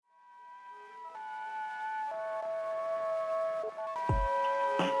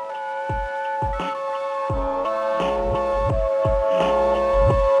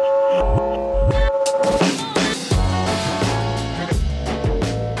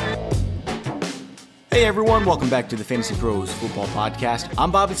Hey everyone, welcome back to the Fantasy Pros Football Podcast.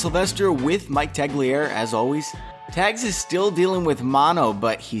 I'm Bobby Sylvester with Mike Tagliere, as always. Tags is still dealing with mono,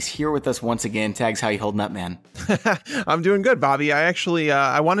 but he's here with us once again. Tags, how you holding up, man? I'm doing good, Bobby. I actually,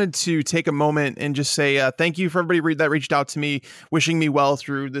 I wanted to take a moment and just say thank you for everybody that reached out to me, wishing me well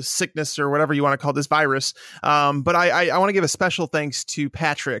through this sickness or whatever you want to call this virus. But I want to give a special thanks to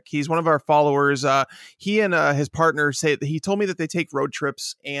Patrick. He's one of our followers. He and his partner say that he told me that they take road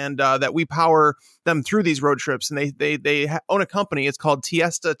trips and that we power them through these road trips. And they own a company. It's called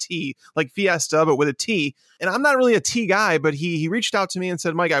Tiesta Tea, like Fiesta, but with a T. And I'm not really a tea guy, but he reached out to me and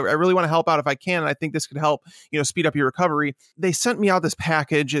said, Mike, I really want to help out if I can. And I think this could help, speed up your recovery. They sent me out this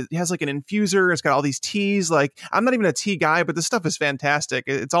package. It has like an infuser. It's got all these teas. Like, I'm not even a tea guy, but this stuff is fantastic.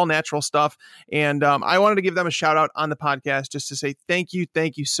 It's all natural stuff. And I wanted to give them a shout out on the podcast just to say thank you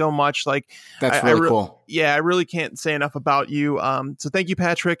so much. Like, that's really cool. Yeah, I really can't say enough about you. So thank you,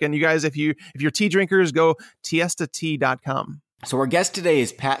 Patrick. And you guys, if you're tea drinkers, go tiestatea.com. So our guest today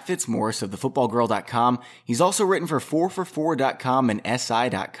is Pat Fitzmaurice of thefootballgirl.com. He's also written for 4for4.com and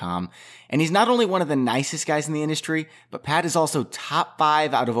SI.com. And he's not only one of the nicest guys in the industry, but Pat is also top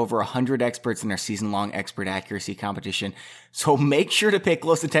 5 out of over 100 experts in their season-long expert accuracy competition. So make sure to pay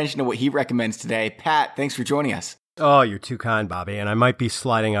close attention to what he recommends today. Pat, thanks for joining us. Oh, you're too kind, Bobby. And I might be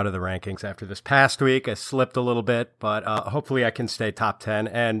sliding out of the rankings after this past week. I slipped a little bit, but hopefully I can stay top 10.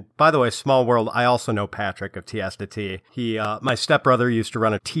 And by the way, small world, I also know Patrick of Tiesta Tea. He, my stepbrother used to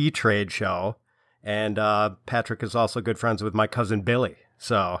run a tea trade show, and Patrick is also good friends with my cousin Billy.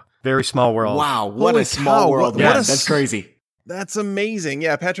 So very small world. Wow, what a small world. Yeah, that's crazy. That's amazing.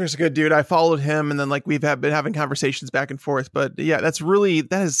 Yeah, Patrick's a good dude. I followed him, and then we've been having conversations back and forth. But yeah,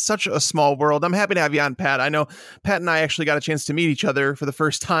 that is such a small world. I'm happy to have you on, Pat. I know Pat and I actually got a chance to meet each other for the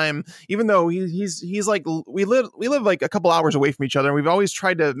first time, even though he's like we live like a couple hours away from each other, and we've always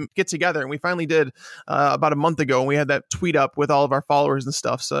tried to get together, and we finally did about a month ago, and we had that tweet up with all of our followers and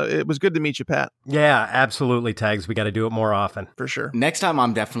stuff. So it was good to meet you, Pat. Yeah, absolutely, Tags. We got to do it more often for sure. Next time,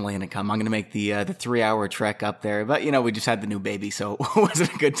 I'm definitely gonna come. I'm gonna make the 3-hour trek up there, but we just had the new baby, so it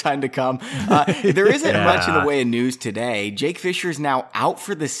wasn't a good time to come. There isn't much in the way of news today. Jake Fisher is now out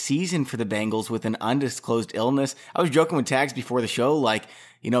for the season for the Bengals with an undisclosed illness. I was joking with Tags before the show, like,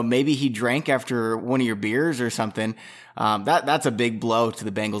 maybe he drank after one of your beers or something. That's a big blow to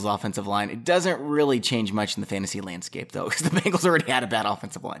the Bengals offensive line. It doesn't really change much in the fantasy landscape, though, because the Bengals already had a bad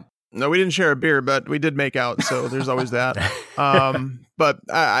offensive line. No, we didn't share a beer, but we did make out, so there's always that. But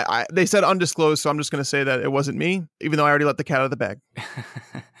they said undisclosed, so I'm just going to say that it wasn't me, even though I already let the cat out of the bag.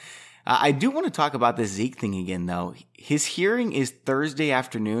 I do want to talk about this Zeke thing again, though. His hearing is Thursday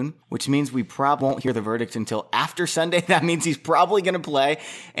afternoon, which means we probably won't hear the verdict until after Sunday. That means he's probably going to play.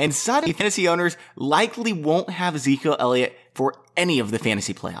 And suddenly, fantasy owners likely won't have Ezekiel Elliott for any of the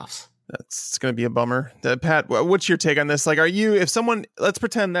fantasy playoffs. That's going to be a bummer. Pat, what's your take on this? Like, let's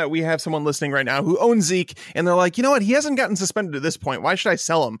pretend that we have someone listening right now who owns Zeke, and they're like, you know what? He hasn't gotten suspended at this point. Why should I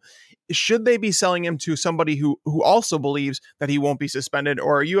sell him? Should they be selling him to somebody who also believes that he won't be suspended?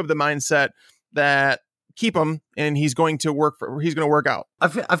 Or are you of the mindset that keep him and he's going to work out?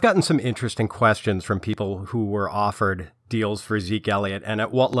 I've gotten some interesting questions from people who were offered deals for Zeke Elliott, and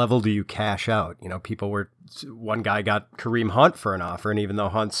at what level do you cash out? One guy got Kareem Hunt for an offer, and even though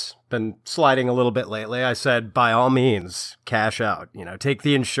Hunt's been sliding a little bit lately, I said, by all means, cash out, take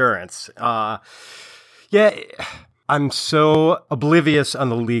the insurance. I'm so oblivious on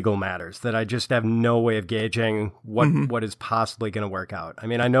the legal matters that I just have no way of gauging what is possibly going to work out. I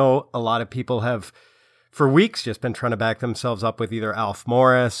mean, I know a lot of people have for weeks just been trying to back themselves up with either Alf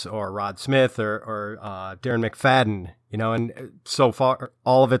Morris or Rod Smith or Darren McFadden, and so far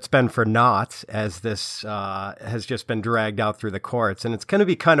all of it's been for naught as this has just been dragged out through the courts. And it's going to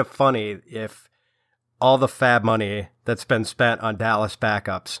be kind of funny if all the fab money that's been spent on Dallas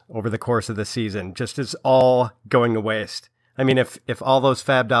backups over the course of the season just is all going to waste. I mean, if all those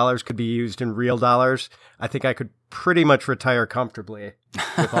fab dollars could be used in real dollars, I think I could pretty much retire comfortably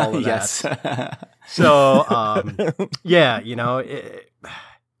with all of yes. that. So,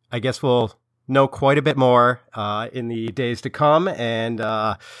 I guess we'll know quite a bit more in the days to come. And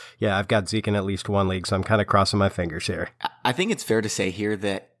I've got Zeke in at least one league, so I'm kind of crossing my fingers here. I think it's fair to say here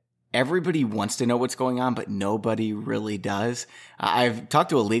that everybody wants to know what's going on, but nobody really does. I've talked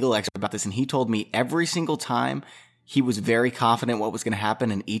to a legal expert about this, and he told me every single time he was very confident what was going to happen,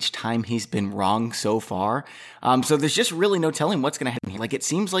 and each time he's been wrong so far. So there's just really no telling what's going to happen here. Like, it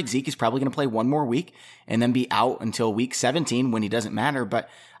seems like Zeke is probably going to play one more week and then be out until week 17 when he doesn't matter. But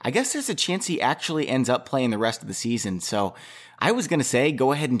I guess there's a chance he actually ends up playing the rest of the season. So I was going to say,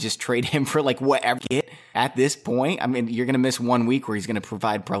 go ahead and just trade him for like whatever you get at this point. I mean, you're going to miss 1 week where he's going to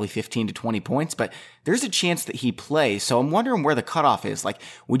provide probably 15 to 20 points, but there's a chance that he plays. So I'm wondering where the cutoff is. Like,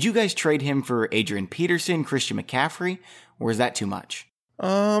 would you guys trade him for Adrian Peterson, Christian McCaffrey, or is that too much?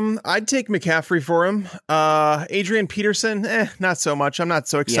 I'd take McCaffrey for him. Adrian Peterson, not so much. I'm not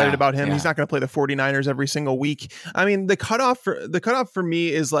so excited about him. He's not going to play the 49ers every single week. I mean, the cutoff for me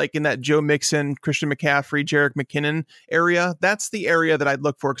is like in that Joe Mixon, Christian McCaffrey, Jerick McKinnon area. That's the area that I'd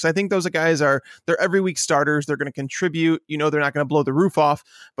look for, because I think those guys they're every week starters. They're going to contribute. They're not going to blow the roof off,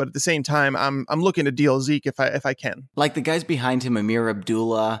 but at the same time, I'm looking to deal Zeke if I can. Like the guys behind him, Ameer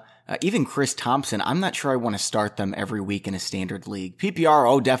Abdullah, even Chris Thompson, I'm not sure I want to start them every week in a standard league.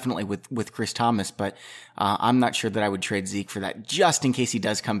 PPR, definitely with Chris Thomas, but I'm not sure that I would trade Zeke for that, just in case he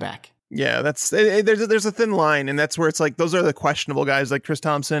does come back. Yeah, there's a thin line, and that's where it's like those are the questionable guys like Chris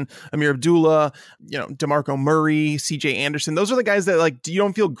Thompson, Ameer Abdullah, DeMarco Murray, CJ Anderson. Those are the guys that like you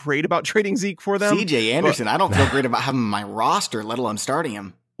don't feel great about trading Zeke for them. CJ Anderson, I don't feel great about having him on my roster, let alone starting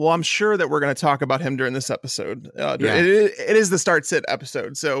him. Well, I'm sure that we're going to talk about him during this episode. It is the start sit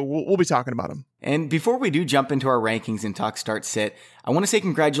episode, so we'll be talking about him. And before we do jump into our rankings and talk start sit, I want to say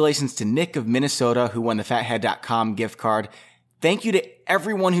congratulations to Nick of Minnesota, who won the fathead.com gift card. Thank you to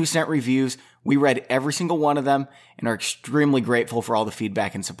everyone who sent reviews. We read every single one of them and are extremely grateful for all the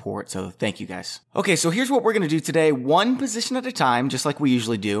feedback and support. So thank you guys. Okay, so here's what we're going to do today. One position at a time, just like we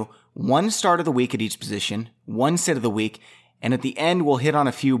usually do. One start of the week at each position, one sit of the week. And at the end, we'll hit on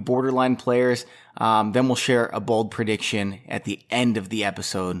a few borderline players. Then we'll share a bold prediction at the end of the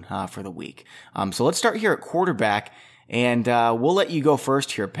episode for the week. So let's start here at quarterback. And we'll let you go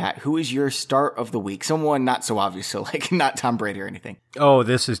first here, Pat. Who is your start of the week? Someone not so obvious, so like not Tom Brady or anything. Oh,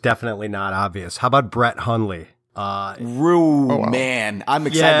 this is definitely not obvious. How about Brett Hundley? Man, I'm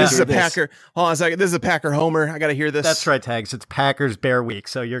excited. This is a Packer. Hold on a second. This is a Packer homer. I got to hear this. That's right, Tags. It's Packers Bear Week,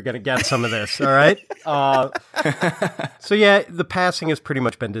 so you're going to get some of this. All right. So yeah, the passing has pretty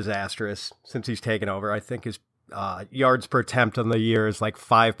much been disastrous since he's taken over. I think his yards per attempt on the year is like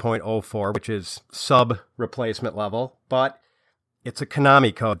 5.04, which is sub replacement level, but it's a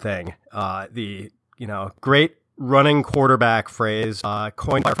Konami code thing. The great running quarterback phrase,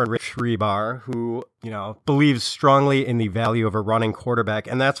 coined by Rich Rebar, who, believes strongly in the value of a running quarterback.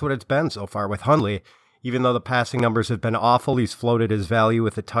 And that's what it's been so far with Hundley. Even though the passing numbers have been awful, he's floated his value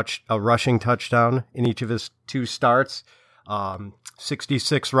with a rushing touchdown in each of his 2 starts.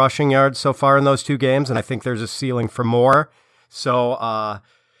 66 rushing yards so far in those 2 games. And I think there's a ceiling for more. So,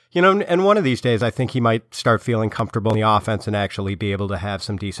 and one of these days, I think he might start feeling comfortable in the offense and actually be able to have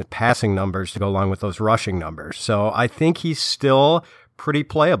some decent passing numbers to go along with those rushing numbers. So I think he's still pretty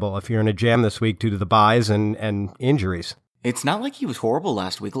playable if you're in a jam this week due to the buys and injuries. It's not like he was horrible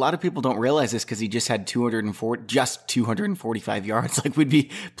last week. A lot of people don't realize this because he just had 245 yards. Like, we'd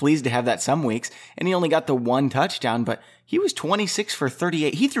be pleased to have that some weeks. And he only got the 1 touchdown, but he was 26 for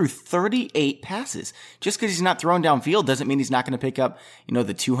 38. He threw 38 passes. Just because he's not throwing downfield doesn't mean he's not going to pick up,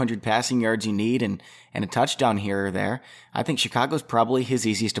 the 200 passing yards you need and a touchdown here or there. I think Chicago's probably his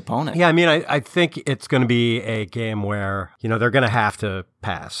easiest opponent. Yeah, I mean, I think it's going to be a game where, they're going to have to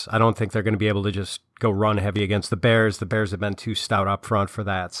pass. I don't think they're going to be able to just go run heavy against the Bears. The Bears have been too stout up front for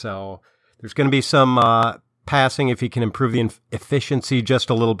that. So there's going to be some passing if he can improve the efficiency just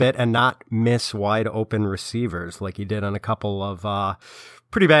a little bit and not miss wide open receivers like he did on a couple of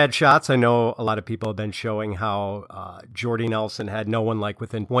pretty bad shots. I know a lot of people have been showing how Jordy Nelson had no one like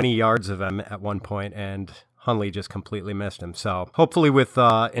within 20 yards of him at one point, and Hundley just completely missed him. So hopefully with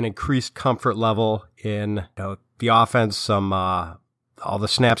an increased comfort level in the offense, all the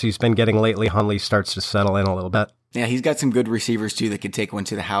snaps he's been getting lately, Hundley starts to settle in a little bit. Yeah, he's got some good receivers, too, that could take one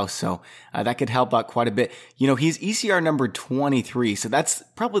to the house, so that could help out quite a bit. He's ECR number 23, so that's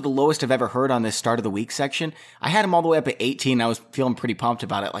probably the lowest I've ever heard on this start of the week section. I had him all the way up at 18. I was feeling pretty pumped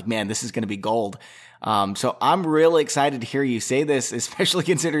about it. Like, man, this is going to be gold. So I'm really excited to hear you say this, especially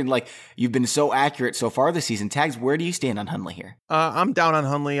considering like you've been so accurate so far this season. Tags, where do you stand on Hundley here? I'm down on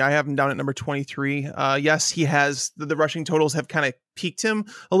Hundley. I have him down at number 23. Yes, he has the rushing totals have kind of peaked him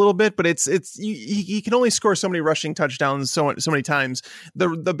a little bit, but he can only score so many rushing touchdowns so many times.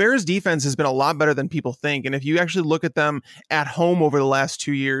 The Bears defense has been a lot better than people think. And if you actually look at them at home over the last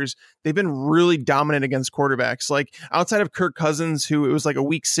 2 years, they've been really dominant against quarterbacks. Like outside of Kirk Cousins, who it was like a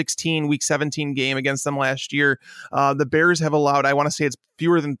week 16, week 17 game against them last year, the Bears have allowed, I want to say it's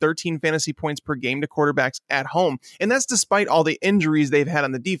fewer than 13 fantasy points per game to quarterbacks at home. And that's despite all the injuries they've had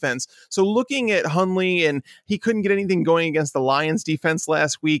on the defense. So looking at Hundley, and he couldn't get anything going against the Lions defense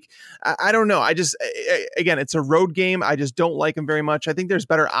last week. I don't know. Again, it's a road game. I just don't like him very much. I think there's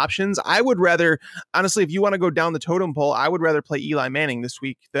better options. I would rather, honestly, if you want to go down the totem pole, I would rather play Eli Manning this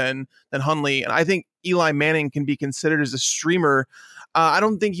week than Hundley. And I think Eli Manning can be considered as a streamer. I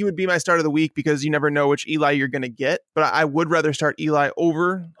don't think he would be my start of the week because you never know which Eli you're going to get, but I would rather start Eli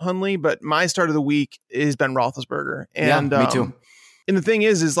over Hundley. But my start of the week is Ben Roethlisberger. And, me too. And the thing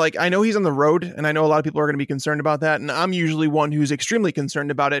is like, I know he's on the road and I know a lot of people are going to be concerned about that. And I'm usually one who's extremely concerned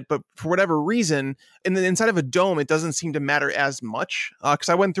about it. But for whatever reason, in the inside of a dome, it doesn't seem to matter as much. Because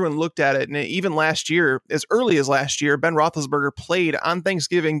I went through and looked at it. And even last year, as early as last year, Ben Roethlisberger played on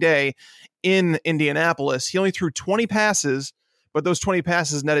Thanksgiving Day in Indianapolis. He only threw 20 passes, but those 20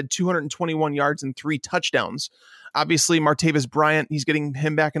 passes netted 221 yards and 3 touchdowns. Obviously, Martavis Bryant, he's getting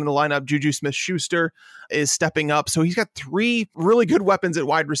him back into the lineup. Juju Smith-Schuster is stepping up. So he's got 3 really good weapons at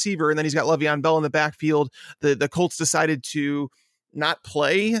wide receiver, and then he's got Le'Veon Bell in the backfield. The Colts decided to not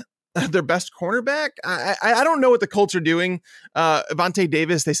play their best cornerback. I don't know what the Colts are doing. Avonte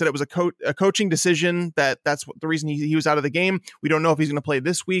Davis, they said it was a coaching decision that's the reason he was out of the game. We don't know if he's going to play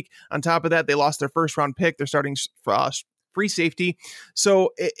this week. On top of that, they lost their first-round pick. They're starting free safety.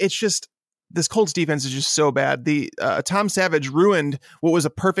 So it's just, this Colts defense is just so bad. The Tom Savage ruined what was a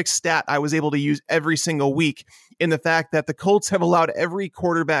perfect stat I was able to use every single week, in the fact that the Colts have allowed every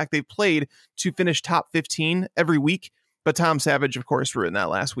quarterback they've played to finish top 15 every week. But Tom Savage, of course, ruined that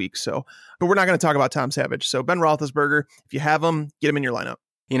last week. So, but we're not going to talk about Tom Savage. So Ben Roethlisberger, if you have him, get him in your lineup.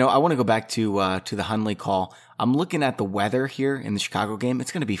 You know, I want to go back to the Hundley call. I'm looking at the weather here in the Chicago game.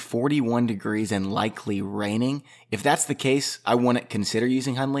 It's going to be 41 degrees and likely raining. If that's the case, I wouldn't consider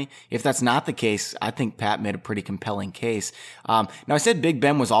using Hundley. If that's not the case, I think Pat made a pretty compelling case. Now, I said Big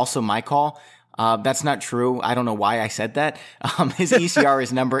Ben was also my call. That's not true. I don't know why I said that. His ECR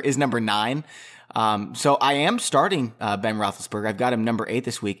is number 9. So I am starting Ben Roethlisberger. I've got him number 8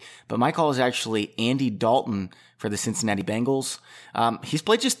 this week, but my call is actually Andy Dalton for the Cincinnati Bengals. He's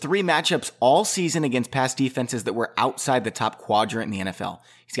played just 3 matchups all season against past defenses that were outside the top quadrant in the NFL.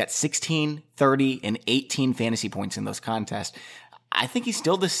 He's got 16, 30, and 18 fantasy points in those contests. I think he's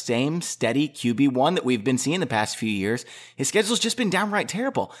still the same steady QB1 that we've been seeing the past few years. His schedule's just been downright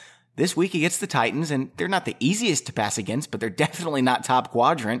terrible. This week he gets the Titans, and they're not the easiest to pass against, but they're definitely not top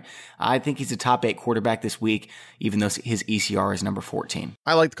quadrant. I think he's a top 8 quarterback this week, even though his ECR is number 14.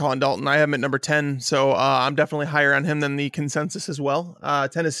 I like to call on Dalton. I have him at number 10, so I'm definitely higher on him than the consensus as well.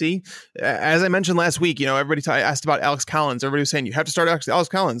 Tennessee, as I mentioned last week, everybody asked about Alex Collins. Everybody was saying, you have to start Alex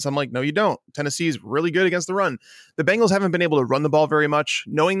Collins. I'm like, no, you don't. Tennessee is really good against the run. The Bengals haven't been able to run the ball very much.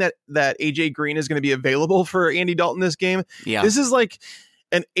 Knowing that AJ Green is going to be available for Andy Dalton this game, this is like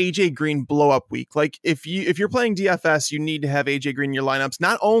an AJ Green blow up week. Like if you're playing DFS, you need to have AJ Green in your lineups.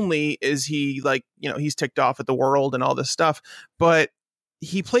 Not only is he he's ticked off at the world and all this stuff, but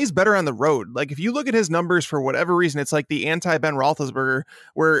he plays better on the road. Like if you look at his numbers, for whatever reason, it's like the anti Ben Roethlisberger,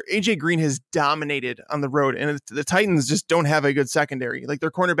 where AJ Green has dominated on the road, and the Titans just don't have a good secondary. Like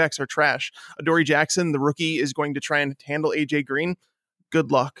their cornerbacks are trash. Adoree Jackson, the rookie, is going to try and handle AJ Green. Good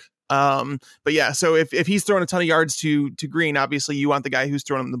luck. But yeah, so if he's throwing a ton of yards to Green, obviously you want the guy who's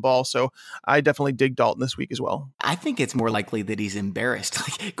throwing him the ball. So I definitely dig Dalton this week as well. I think it's more likely that he's embarrassed.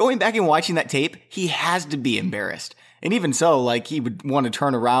 Like going back and watching that tape, he has to be embarrassed. And even so, like he would want to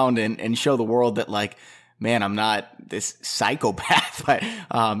turn around and show the world that like, man, I'm not this psychopath. But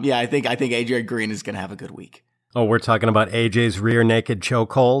I think AJ Green is going to have a good week. Oh, we're talking about AJ's rear naked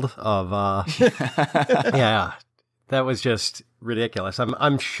chokehold of yeah. That was just ridiculous.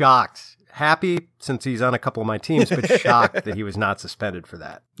 I'm shocked. Happy since he's on a couple of my teams, but shocked that he was not suspended for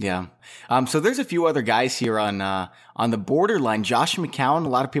that. Yeah. So there's a few other guys here on the borderline. Josh McCown, a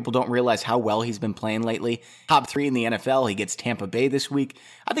lot of people don't realize how well he's been playing lately. Top 3 in the NFL. He gets Tampa Bay this week.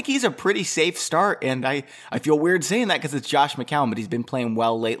 I think he's a pretty safe start, and I feel weird saying that because it's Josh McCown, but he's been playing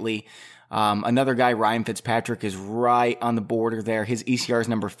well lately. Another guy, Ryan Fitzpatrick, is right on the border there. His ECR is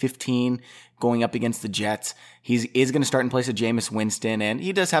number 15 going up against the Jets. He is going to start in place of Jameis Winston, and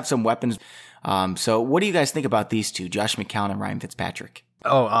he does have some weapons. So what do you guys think about these two, Josh McCown and Ryan Fitzpatrick?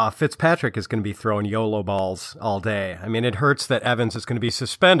 Fitzpatrick is going to be throwing YOLO balls all day. I mean, it hurts that Evans is going to be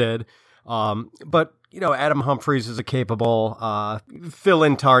suspended, but Adam Humphries is a capable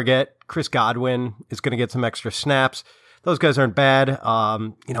fill-in target. Chris Godwin is going to get some extra snaps. Those guys aren't bad.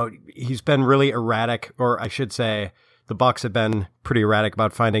 He's been really erratic, or I should say the Bucs have been pretty erratic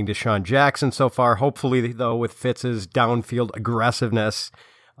about finding Deshaun Jackson so far. Hopefully, though, with Fitz's downfield aggressiveness,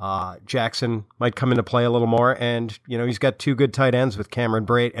 Jackson might come into play a little more, and he's got two good tight ends with Cameron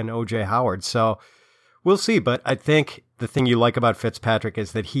Brate and OJ Howard. So we'll see. But I think the thing you like about Fitzpatrick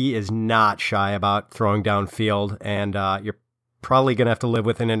is that he is not shy about throwing downfield, and you're probably going to have to live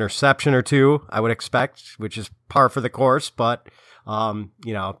with an interception or two, I would expect, which is par for the course. But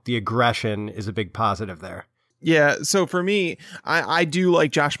the aggression is a big positive there. Yeah, so for me, I do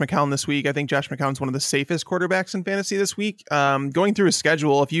like Josh McCown this week. I think Josh McCown's one of the safest quarterbacks in fantasy this week. Going through his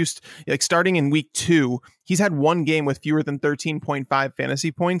schedule, if you starting in week 2, he's had one game with fewer than 13.5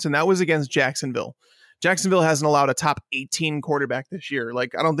 fantasy points, and that was against Jacksonville. Jacksonville hasn't allowed a top 18 quarterback this year.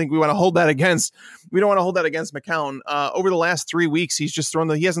 Like, I don't think we don't want to hold that against McCown. Over the last 3 weeks, he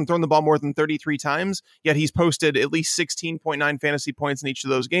hasn't thrown the ball more than 33 times, yet he's posted at least 16.9 fantasy points in each of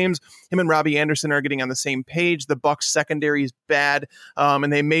those games. Him and Robbie Anderson are getting on the same page. The Bucs secondary is bad,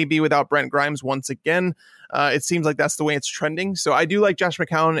 and they may be without Brent Grimes once again. It seems like that's the way it's trending. So I do like Josh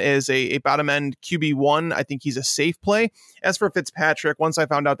McCown as a bottom end QB1. I think he's a safe play. As for Fitzpatrick, once I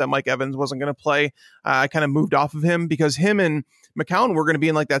found out that Mike Evans wasn't going to play, I kind of moved off of him because him and McCown were going to be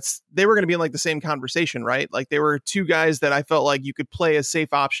in the same conversation, right? Like, they were two guys that I felt like you could play as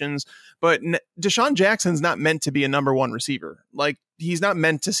safe options, but Deshaun Jackson's not meant to be a number one receiver. Like, he's not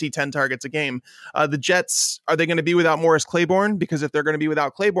meant to see 10 targets a game. The Jets, are they going to be without Morris Claiborne? Because if they're going to be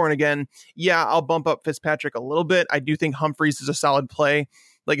without Claiborne again, yeah, I'll bump up Fitzpatrick a little bit. I do think Humphreys is a solid play.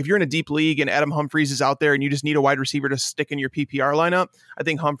 Like, if you're in a deep league and Adam Humphreys is out there and you just need a wide receiver to stick in your PPR lineup, I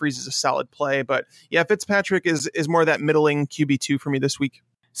think Humphreys is a solid play. But yeah, Fitzpatrick is more that middling QB2 for me this week.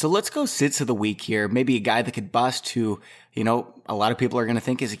 So let's go sits of the week here. Maybe a guy that could bust who, a lot of people are going to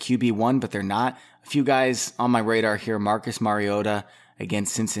think is a QB1, but they're not. A few guys on my radar here: Marcus Mariota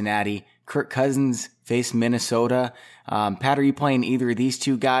against Cincinnati. Kirk Cousins faced Minnesota. Pat, are you playing either of these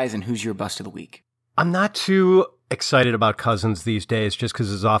two guys, and who's your bust of the week? I'm not too excited about Cousins these days just because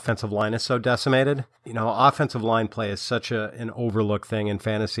his offensive line is so decimated. Offensive line play is such an overlooked thing in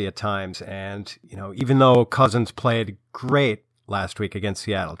fantasy at times. And, even though Cousins played great last week against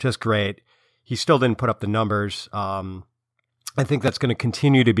Seattle, just great, he still didn't put up the numbers. I think that's going to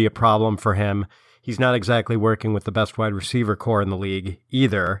continue to be a problem for him. He's not exactly working with the best wide receiver core in the league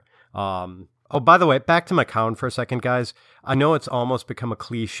either. By the way, back to McCown for a second, guys. I know it's almost become a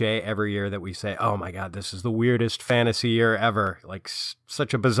cliche every year that we say, oh my God, this is the weirdest fantasy year ever. Like,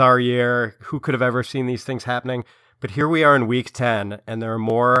 such a bizarre year. Who could have ever seen these things happening? But here we are in week 10, and there are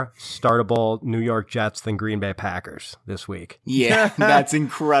more startable New York Jets than Green Bay Packers this week. Yeah, that's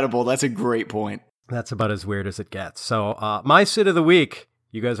incredible. That's a great point. That's about as weird as it gets. So my sit of the week,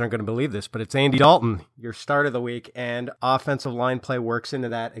 you guys aren't going to believe this, but it's Andy Dalton, your start of the week, and offensive line play works into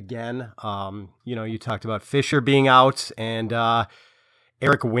that again. You talked about Fisher being out, and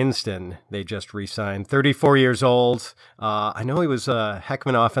Eric Winston, they just re-signed, 34 years old. I know he was a heck of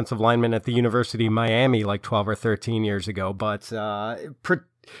an offensive lineman at the University of Miami like 12 or 13 years ago, but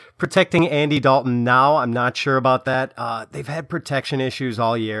protecting Andy Dalton now, I'm not sure about that. They've had protection issues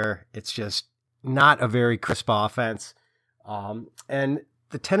all year. It's just not a very crisp offense. And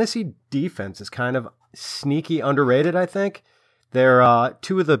the Tennessee defense is kind of sneaky underrated, I think. They're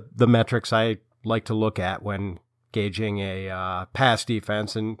two of the metrics I like to look at when gauging a pass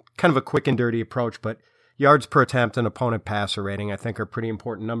defense, and kind of a quick and dirty approach, but yards per attempt and opponent passer rating, I think, are pretty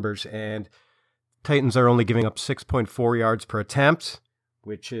important numbers. And Titans are only giving up 6.4 yards per attempt,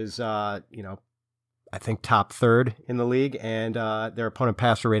 which is, I think top third in the league. And their opponent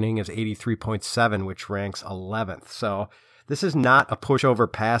passer rating is 83.7, which ranks 11th. So this is not a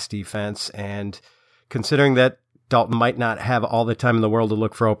pushover pass defense, and considering that Dalton might not have all the time in the world to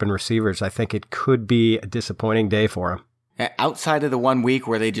look for open receivers, I think it could be a disappointing day for him. Outside of the 1 week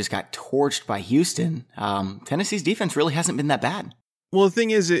where they just got torched by Houston, Tennessee's defense really hasn't been that bad. Well, the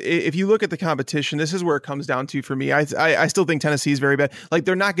thing is, if you look at the competition, this is where it comes down to for me. I still think Tennessee is very bad. Like,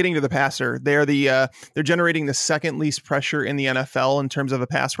 they're not getting to the passer. They're generating the second least pressure in the NFL in terms of a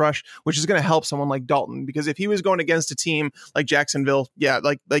pass rush, which is going to help someone like Dalton, because if he was going against a team like Jacksonville, yeah,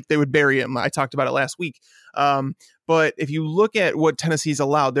 like they would bury him. I talked about it last week. But if you look at what Tennessee's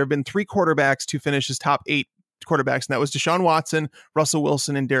allowed, there have been 3 quarterbacks to finish his top 8 quarterbacks, and that was Deshaun Watson, Russell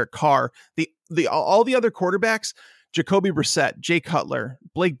Wilson, and Derek Carr. All the other quarterbacks, Jacoby Brissett, Jay Cutler,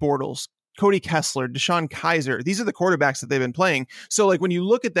 Blake Bortles, Cody Kessler, Deshaun Kaiser. These are the quarterbacks that they've been playing. So, like, when you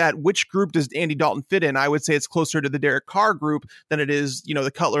look at that, which group does Andy Dalton fit in? I would say it's closer to the Derek Carr group than it is,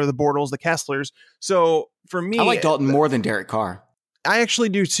 the Cutler, the Bortles, the Kesslers. So for me, I like Dalton more than Derek Carr. I actually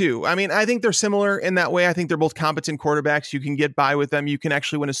do too. I mean, I think they're similar in that way. I think they're both competent quarterbacks. You can get by with them. You can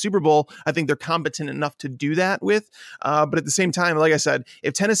actually win a Super Bowl. I think they're competent enough to do that with. But at the same time, like I said,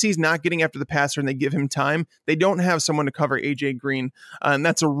 if Tennessee's not getting after the passer and they give him time, they don't have someone to cover AJ Green. And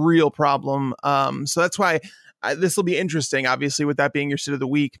that's a real problem. So that's why this will be interesting, obviously, with that being your sit of the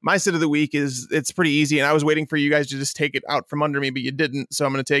week. My sit of the week it's pretty easy, and I was waiting for you guys to just take it out from under me, but you didn't, so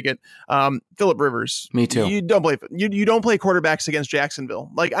I'm going to take it. Phillip Rivers. Me too. You don't play quarterbacks against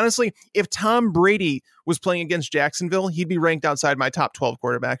Jacksonville. Like, honestly, if Tom Brady was playing against Jacksonville, he'd be ranked outside my top 12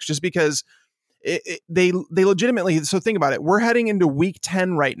 quarterbacks, just because they legitimately. So think about it. We're heading into week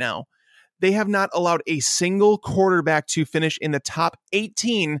 10 right now. They have not allowed a single quarterback to finish in the top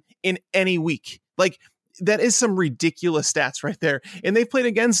 18 in any week. Like, that is some ridiculous stats right there. And they've played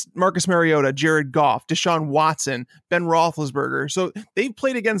against Marcus Mariota, Jared Goff, Deshaun Watson, Ben Roethlisberger. So they've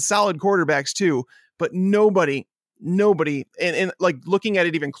played against solid quarterbacks too, but nobody, and like looking at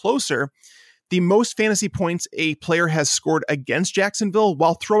it even closer, the most fantasy points a player has scored against Jacksonville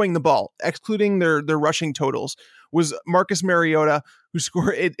while throwing the ball, excluding their rushing totals, was Marcus Mariota, who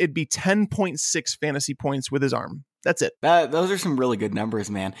scored, it'd be 10.6 fantasy points with his arm. That's it. Those are some really good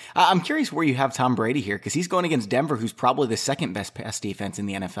numbers, man. I'm curious where you have Tom Brady here, because he's going against Denver, who's probably the second best pass defense in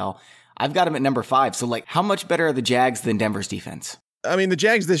the NFL. I've got him at number 5. So, like, how much better are the Jags than Denver's defense? I mean, the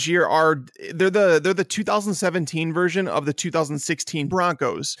Jags this year they're the 2017 version of the 2016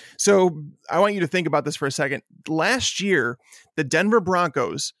 Broncos. So I want you to think about this for a second. Last year, the Denver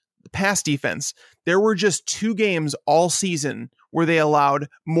Broncos, the pass defense, there were just 2 games all season where they allowed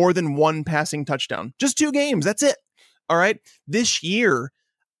more than 1 passing touchdown. Just 2 games. That's it. All right. This year,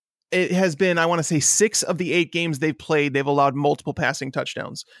 it has been, I want to say 6 of the 8 games they've played, they've allowed multiple passing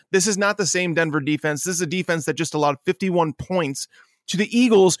touchdowns. This is not the same Denver defense. This is a defense that just allowed 51 points to the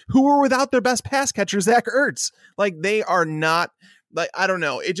Eagles, who were without their best pass catcher, Zach Ertz. Like, they are not, like, I don't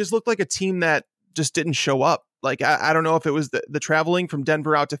know. It just looked like a team that just didn't show up. Like, I don't know if it was the traveling from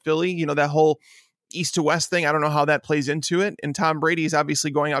Denver out to Philly, you know, that whole east to west thing. I don't know how that plays into it. And Tom Brady is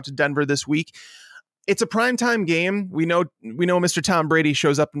obviously going out to Denver this week. It's a primetime game. We know Mr. Tom Brady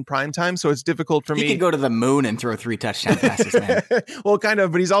shows up in primetime, so it's difficult for me. He could go to the moon and throw 3 touchdown passes, man. Well, kind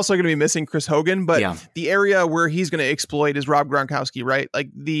of, but he's also going to be missing Chris Hogan. But the area where he's going to exploit is Rob Gronkowski, right? Like,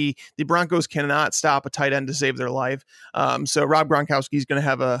 the Broncos cannot stop a tight end to save their life. So Rob Gronkowski is going to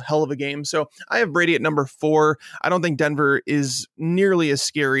have a hell of a game. So I have Brady at number 4. I don't think Denver is nearly as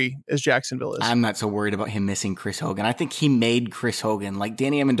scary as Jacksonville is. I'm not so worried about him missing Chris Hogan. I think he made Chris Hogan. Like,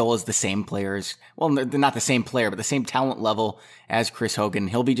 Danny Amendola is the same player as, well, they're not the same player, but the same talent level as Chris Hogan.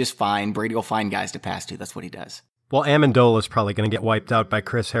 He'll be just fine. Brady will find guys to pass to. That's what he does. Well, Amendola is probably going to get wiped out by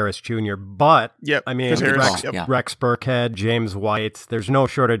Chris Harris Jr., but I mean, Rex Burkhead, James White, there's no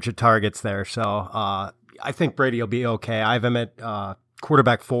shortage of targets there. So I think Brady will be okay. I have him at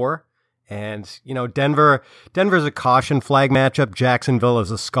quarterback 4. And, you know, Denver's a caution flag matchup. Jacksonville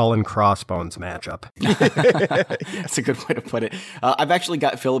is a skull and crossbones matchup. That's a good way to put it. I've actually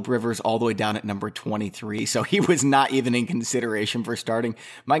got Phillip Rivers all the way down at number 23, so he was not even in consideration for starting.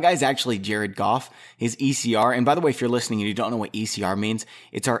 My guy's actually Jared Goff, his ECR. And by the way, if you're listening and you don't know what ECR means,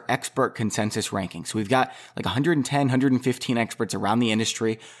 it's our expert consensus ranking. So we've got like 110, 115 experts around the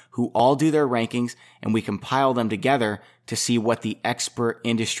industry who all do their rankings, and we compile them together to see what the expert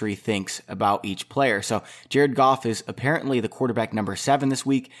industry thinks about each player. So Jared Goff is apparently the quarterback number 7 this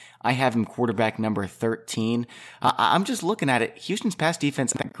week. I have him quarterback number 13. I'm just looking at it. Houston's pass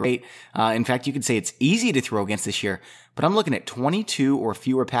defense isn't that great. In fact, you could say it's easy to throw against this year, but I'm looking at 22 or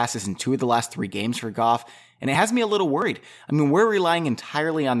fewer passes in 2 of the last 3 games for Goff. And it has me a little worried. I mean, we're relying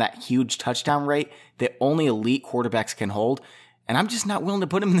entirely on that huge touchdown rate that only elite quarterbacks can hold. And I'm just not willing to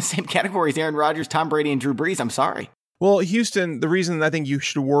put him in the same category as Aaron Rodgers, Tom Brady, and Drew Brees. I'm sorry. Well, Houston, the reason I think you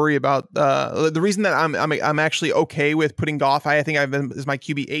should worry about the reason that I'm actually okay with putting Goff, I think I've been as my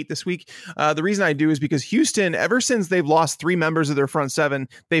QB 8 this week. The reason I do is because Houston, ever since they've lost 3 members of their front 7,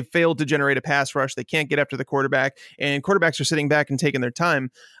 they've failed to generate a pass rush. They can't get after the quarterback, and quarterbacks are sitting back and taking their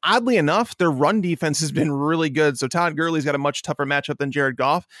time. Oddly enough, their run defense has been really good. So Todd Gurley's got a much tougher matchup than Jared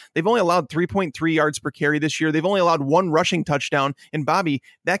Goff. They've only allowed 3.3 yards per carry this year. They've only allowed 1 rushing touchdown. And Bobby,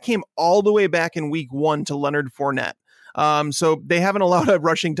 that came all the way back in week 1 to Leonard Fournette. So they haven't allowed a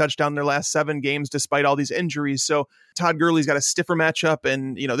rushing touchdown in their last 7 games, despite all these injuries. So Todd Gurley's got a stiffer matchup.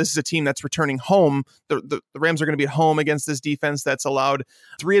 And, you know, this is a team that's returning home. The Rams are going to be at home against this defense that's allowed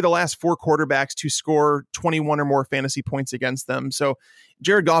 3 of the last 4 quarterbacks to score 21 or more fantasy points against them. So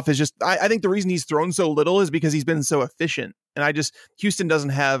Jared Goff is just, I think the reason he's thrown so little is because he's been so efficient. And Houston don't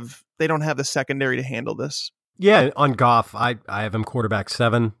have the secondary to handle this. Yeah. On Goff, I have him quarterback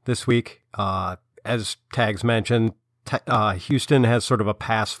 7 this week. As Tags mentioned, Houston has sort of a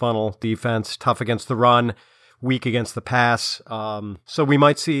pass funnel defense, tough against the run, weak against the pass. So we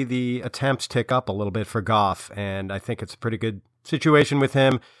might see the attempts tick up a little bit for Goff, and I think it's a pretty good situation with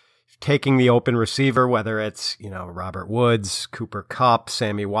him taking the open receiver, whether it's, Robert Woods, Cooper Kupp,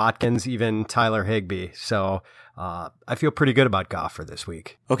 Sammy Watkins, even Tyler Higbee. So I feel pretty good about Goff for this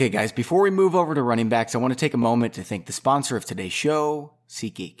week. Okay, guys, before we move over to running backs, I want to take a moment to thank the sponsor of today's show,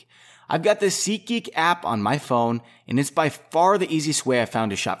 SeatGeek. I've got this SeatGeek app on my phone, and it's by far the easiest way I've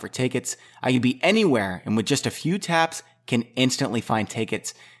found to shop for tickets. I can be anywhere, and with just a few taps, can instantly find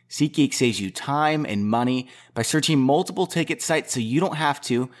tickets. SeatGeek saves you time and money by searching multiple ticket sites so you don't have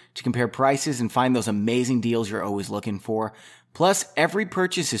to compare prices and find those amazing deals you're always looking for. Plus, every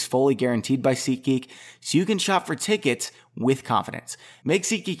purchase is fully guaranteed by SeatGeek, so you can shop for tickets with confidence. Make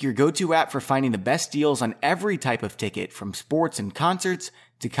SeatGeek your go-to app for finding the best deals on every type of ticket, from sports and concerts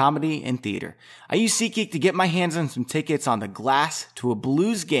to comedy and theater. I use SeatGeek to get my hands on some tickets on the glass to a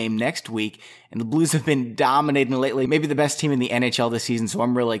Blues game next week, and the Blues have been dominating lately, maybe the best team in the NHL this season, so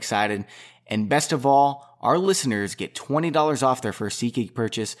I'm really excited. And best of all, our listeners get $20 off their first SeatGeek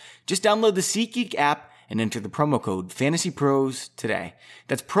purchase. Just download the SeatGeek app and enter the promo code FantasyPros today.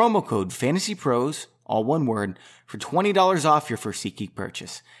 That's promo code FantasyPros, all one word, for $20 off your first SeatGeek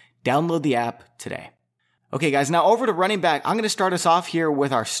purchase. Download the app today. Okay, guys, now over to running back. I'm going to start us off here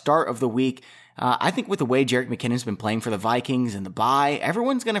with our start of the week. I think with the way Jerick McKinnon's been playing for the Vikings and the bye,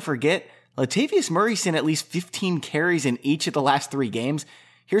 everyone's going to forget Latavius Murray's seen at least 15 carries in each of the last 3 games.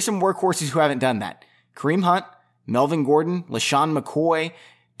 Here's some workhorses who haven't done that. Kareem Hunt, Melvin Gordon, LaShawn McCoy,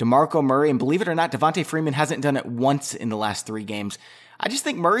 DeMarco Murray, and believe it or not, Devontae Freeman hasn't done it once in the last 3 games. I just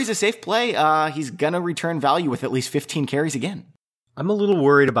think Murray's a safe play. He's going to return value with at least 15 carries again. I'm a little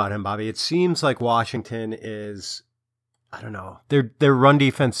worried about him, Bobby. It seems like Washington is, I don't know, their run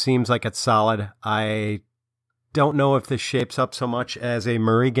defense seems like it's solid. I don't know if this shapes up so much as a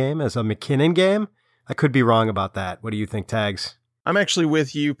Murray game, as a McKinnon game. I could be wrong about that. What do you think, Tags? I'm actually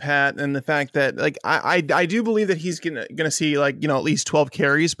with you, Pat, and the fact that I do believe that he's gonna see at least 12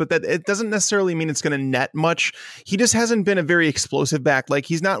 carries, but that it doesn't necessarily mean it's gonna net much. He just hasn't been a very explosive back.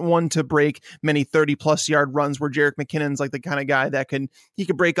 He's not one to break many 30+ yard runs where Jerick McKinnon's the kind of guy that could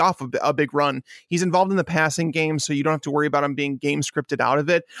break off a big run. He's involved in the passing game, so you don't have to worry about him being game scripted out of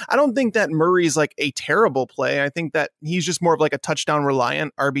it. I don't think that Murray's a terrible play. I think that he's just more of a touchdown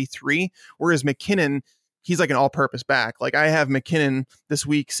reliant RB3, whereas McKinnon, he's an all-purpose back. I have McKinnon this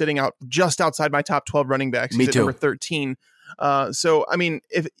week sitting out just outside my top 12 running backs. He's at number 13. So I mean,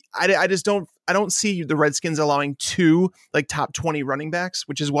 if I just don't see the Redskins allowing 2 top 20 running backs,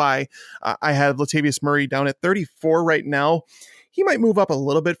 which is why I have Latavius Murray down at 34 right now. He might move up a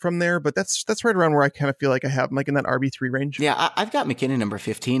little bit from there, but that's right around where I kind of feel like I have him in that RB3 range. Yeah, I've got McKinnon number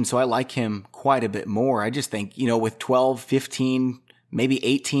 15, so I like him quite a bit more. I just think, with 12, 15, maybe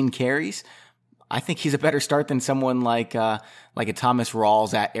 18 carries, I think he's a better start than someone like a Thomas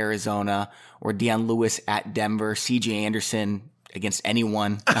Rawls at Arizona, or Deion Lewis at Denver, C.J. Anderson against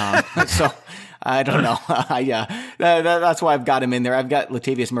anyone. So I don't know. That's why I've got him in there. I've got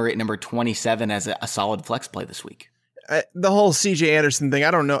Latavius Murray at number 27 as a solid flex play this week. The whole CJ Anderson thing,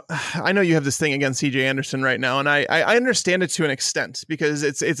 I don't know. I know you have this thing against CJ Anderson right now, and I understand it to an extent because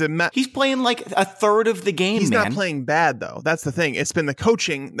he's playing a third of the game. He's not playing bad though. That's the thing. It's been the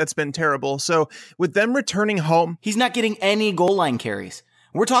coaching that's been terrible. So with them returning home, he's not getting any goal line carries.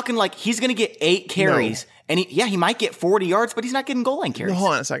 We're talking he's going to get 8 carries, and he might get 40 yards, but he's not getting goal line carries. No,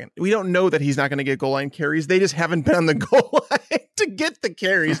 hold on a second. We don't know that he's not going to get goal line carries. They just haven't been on the goal line to get the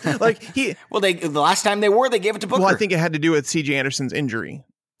carries. The last time they gave it to Booker. Well, I think it had to do with C.J. Anderson's injury.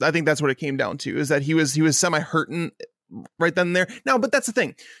 I think that's what it came down to, is that he was semi-hurting right then and there. Now, but that's the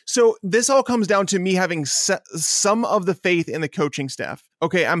thing. So this all comes down to me having some of the faith in the coaching staff.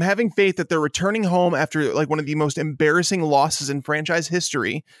 Okay, I'm having faith that they're returning home after one of the most embarrassing losses in franchise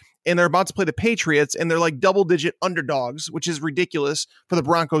history, and they're about to play the Patriots, and they're double-digit underdogs, which is ridiculous for the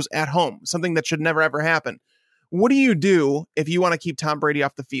Broncos at home, something that should never, ever happen. What do you do if you want to keep Tom Brady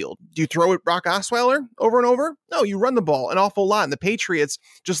off the field? Do you throw at Brock Osweiler over and over? No, you run the ball an awful lot. And the Patriots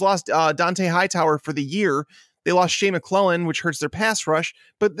just lost Dante Hightower for the year. They lost Shea McClellan, which hurts their pass rush.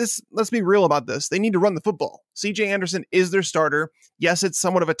 But let's be real about this. They need to run the football. CJ Anderson is their starter. Yes, it's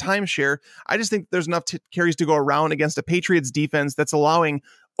somewhat of a timeshare. I just think there's enough carries to go around against a Patriots defense that's allowing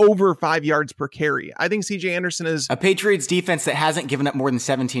over 5 yards per carry. I think CJ Anderson is a Patriots defense that hasn't given up more than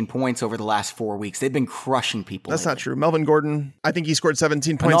 17 points over the last 4 weeks. They've been crushing people. That's lately. not true. Melvin Gordon, I think he scored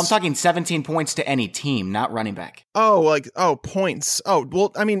 17 points. No, I'm talking 17 points to any team, not running back. Points. Oh,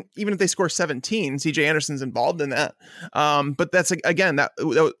 well, I mean, even if they score 17, CJ Anderson's involved in that. But that's again, that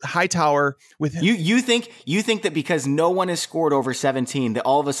Hightower with him. You think that because no one has scored over 17, that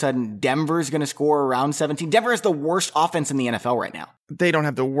all of a sudden Denver's going to score around 17? Denver has the worst offense in the NFL right now. They don't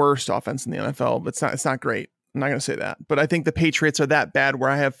have the worst offense in the NFL, but it's not great. I'm not going to say that, but I think the Patriots are that bad where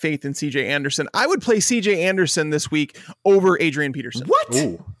I have faith in CJ Anderson. I would play CJ Anderson this week over Adrian Peterson. What?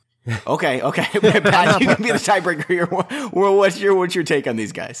 Ooh. Okay. Pat, you can be the tiebreaker here. What's your take on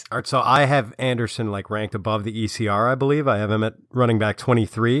these guys? All right, so I have Anderson ranked above the ECR, I believe. I have him at running back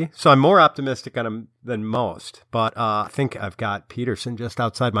 23. So I'm more optimistic on him than most, but I think I've got Peterson just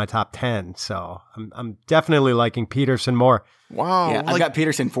outside my top 10. So I'm definitely liking Peterson more. Wow. Yeah, I've got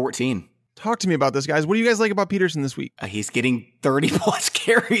Peterson 14. Talk to me about this, guys. What do you guys like about Peterson this week? He's getting 30 plus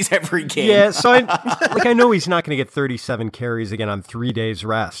carries every game. Yeah, so I know he's not going to get 37 carries again on 3 days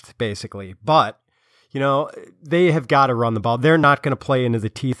rest, basically. But, they have got to run the ball. They're not going to play into the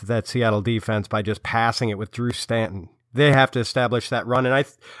teeth of that Seattle defense by just passing it with Drew Stanton. They have to establish that run. And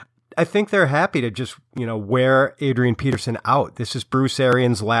I think they're happy to just, wear Adrian Peterson out. This is Bruce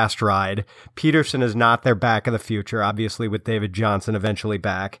Arians' last ride. Peterson is not their back of the future, obviously, with David Johnson eventually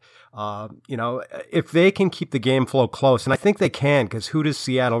back. If they can keep the game flow close, and I think they can, because who does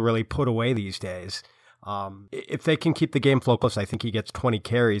Seattle really put away these days? If they can keep the game flow close, I think he gets 20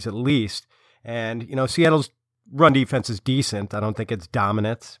 carries at least. And, Seattle's run defense is decent. I don't think it's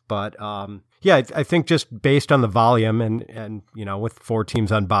dominant, but I think just based on the volume and with 4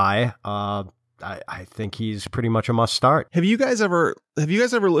 teams on bye, I think he's pretty much a must start. Have you guys ever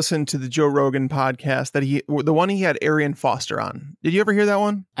listened to the Joe Rogan podcast the one he had Arian Foster on? Did you ever hear that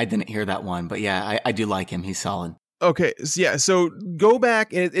one? I didn't hear that one, but yeah, I do like him. He's solid. Okay, so go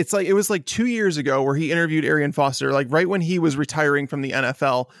back. It was like 2 years ago where he interviewed Arian Foster, right when he was retiring from the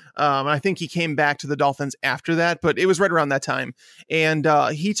NFL. And I think he came back to the Dolphins after that, but it was right around that time. And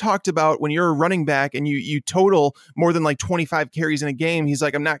he talked about when you're a running back and you total more than 25 carries in a game. He's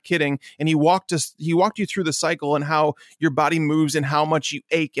like, I'm not kidding. And he walked you through the cycle and how your body moves and how much you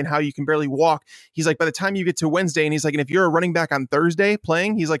ache and how you can barely walk. He's like, by the time you get to Wednesday, and he's like, and if you're a running back on Thursday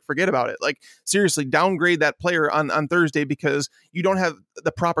playing, he's like, forget about it. Seriously, downgrade that player on Thursday because you don't have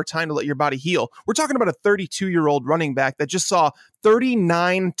the proper time to let your body heal. We're talking about a 32-year-old running back that just saw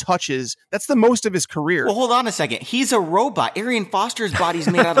 39 touches. That's the most of his career. Well, hold on a second. He's a robot. Arian Foster's body's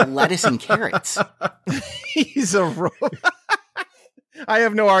made out of lettuce and carrots. He's a robot. I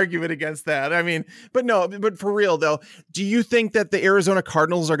have no argument against that. I mean, but for real though, do you think that the Arizona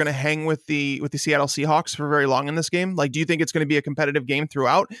Cardinals are going to hang with the Seattle Seahawks for very long in this game? Do you think it's going to be a competitive game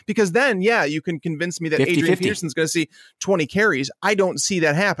throughout? Because then, yeah, you can convince me that 50-50. Adrian Peterson's going to see 20 carries. I don't see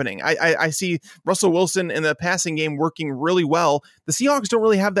that happening. I see Russell Wilson in the passing game working really well. The Seahawks don't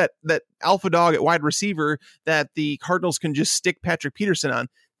really have that alpha dog at wide receiver that the Cardinals can just stick Patrick Peterson on.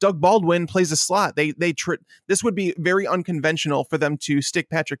 Doug Baldwin plays a slot. This would be very unconventional for them to stick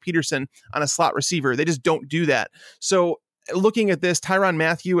Patrick Peterson on a slot receiver. They just don't do that. So looking at this, Tyrann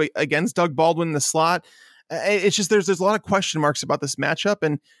Mathieu against Doug Baldwin in the slot, it's just there's a lot of question marks about this matchup.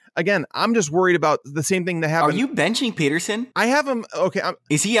 And again, I'm just worried about the same thing that happened. Are you benching Peterson? I have him. Okay.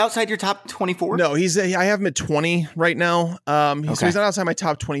 Is he outside your top 24? No, I have him at 20 right now. So he's not outside my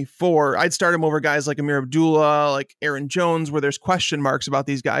top 24. I'd start him over guys like Ameer Abdullah, like Aaron Jones, where there's question marks about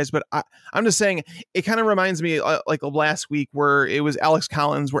these guys. But I'm just saying it kind of reminds me like of last week where it was Alex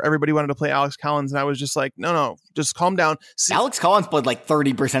Collins, where everybody wanted to play Alex Collins. And I was just like, no, just calm down. Alex Collins played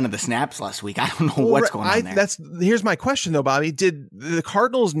 30% of the snaps last week. I don't know what's going on there. Here's my question though, Bobby. Did the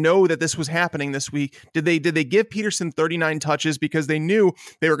Cardinals know that this was happening this week? Did they give Peterson 39 touches because they knew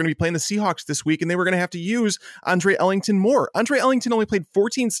they were going to be playing the Seahawks this week and they were going to have to use Andre Ellington more? Andre Ellington only played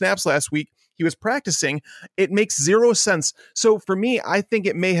 14 snaps last week. He was practicing. It makes zero sense. So for me, I think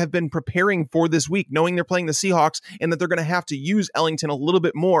it may have been preparing for this week, knowing they're playing the Seahawks and that they're going to have to use Ellington a little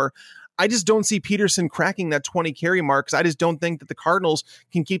bit more. I just don't see Peterson cracking that 20 carry mark because I just don't think that the Cardinals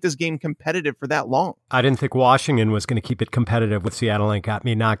can keep this game competitive for that long. I didn't think Washington was going to keep it competitive with Seattle and got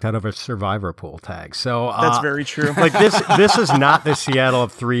me knocked out of a survivor pool tag. So that's very true. This is not the Seattle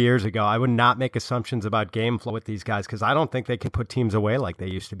of 3 years ago. I would not make assumptions about game flow with these guys because I don't think they can put teams away like they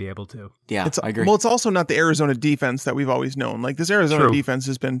used to be able to. Yeah, I agree. Well, it's also not the Arizona defense that we've always known. This Arizona defense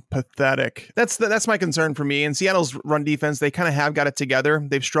has been pathetic. That's my concern for me. And Seattle's run defense, they kind of have got it together.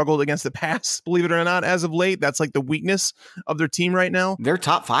 They've struggled against the the pass, believe it or not, as of late. That's like the weakness of their team right now. They're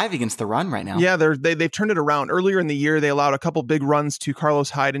top 5 against the run right now. Yeah, they've turned it around. Earlier in the year, they allowed a couple big runs to Carlos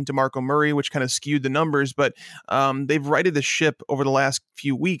Hyde and DeMarco Murray, which kind of skewed the numbers, but they've righted the ship over the last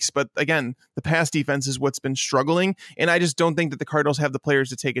few weeks. But again, the pass defense is what's been struggling, and I just don't think that the Cardinals have the players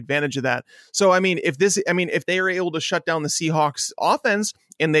to take advantage of that. So, if they are able to shut down the Seahawks offense,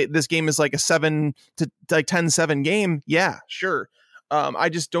 and this game is like a 10-7 game, yeah, sure. I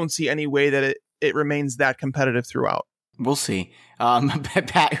just don't see any way that it remains that competitive throughout. We'll see.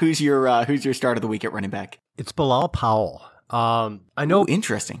 Pat, who's your start of the week at running back? It's Bilal Powell. I know. Ooh,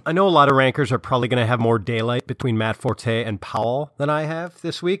 interesting. I know a lot of rankers are probably going to have more daylight between Matt Forte and Powell than I have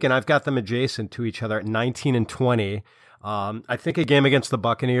this week, and I've got them adjacent to each other at 19 and 20. I think a game against the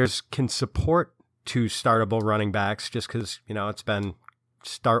Buccaneers can support 2 startable running backs, just because it's been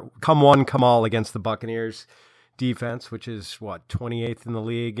come one, come all against the Buccaneers defense, which is 28th in the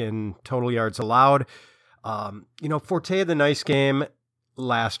league in total yards allowed. Forte had the nice game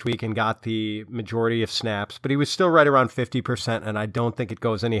last week and got the majority of snaps, but he was still right around 50%, and I don't think it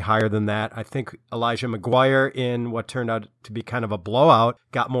goes any higher than that. I think Elijah McGuire, in what turned out to be kind of a blowout,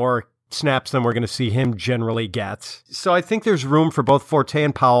 got more snaps than we're going to see him generally get. So I think there's room for both Forte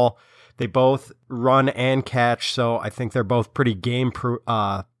and Powell. They both run and catch, so I think they're both pretty game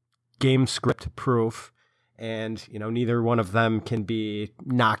script proof. And, neither one of them can be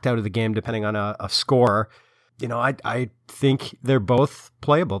knocked out of the game depending on a score. I think they're both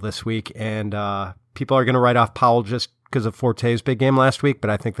playable this week, and people are going to write off Powell just because of Forte's big game last week, but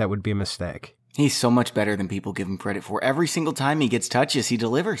I think that would be a mistake. He's so much better than people give him credit for. Every single time he gets touches, he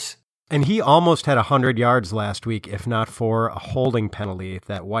delivers. And he almost had 100 yards last week, if not for a holding penalty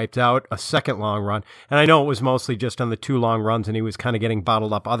that wiped out a second long run. And I know it was mostly just on the 2 long runs, and he was kind of getting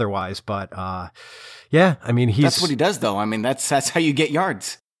bottled up otherwise. But that's what he does, though. That's how you get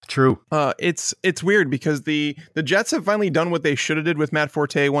yards. True. It's weird because the Jets have finally done what they should have did with Matt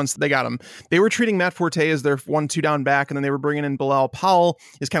Forte once they got him. They were treating Matt Forte as their 1-2 down back, and then they were bringing in Bilal Powell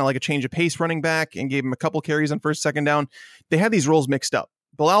as kind of like a change of pace running back and gave him a couple carries on first, second down. They had these roles mixed up.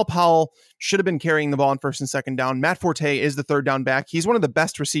 Bilal Powell should have been carrying the ball on first and second down. Matt Forte is the 3rd down back. He's one of the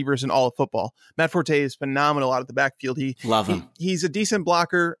best receivers in all of football. Matt Forte is phenomenal out of the backfield. Love him. He's a decent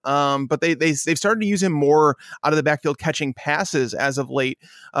blocker, but they've started to use him more out of the backfield catching passes as of late,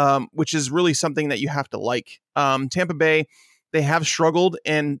 which is really something that you have to like. Tampa Bay, they have struggled,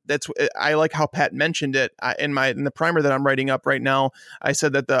 and I like how Pat mentioned it in the primer that I'm writing up right now. I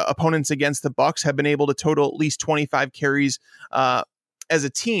said that the opponents against the Bucs have been able to total at least 25 carries as a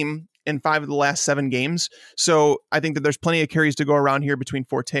team in 5 of the last 7 games. So I think that there's plenty of carries to go around here between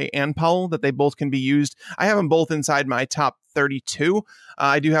Forte and Powell, that they both can be used. I have them both inside my top 32.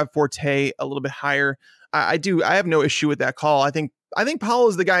 I do have Forte a little bit higher. I have no issue with that call. I think Powell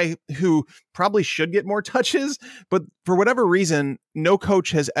is the guy who probably should get more touches, but for whatever reason, no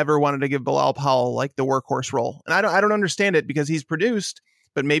coach has ever wanted to give Bilal Powell like the workhorse role. And I don't understand it, because he's produced,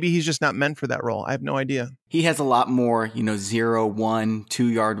 but maybe he's just not meant for that role. I have no idea. He has a lot more, 0, 1,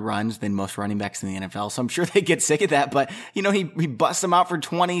 2-yard runs than most running backs in the NFL. So I'm sure they get sick of that, but he busts them out for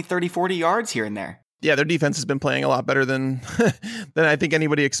 20, 30, 40 yards here and there. Yeah, their defense has been playing a lot better than I think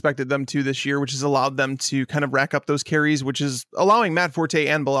anybody expected them to this year, which has allowed them to kind of rack up those carries, which is allowing Matt Forte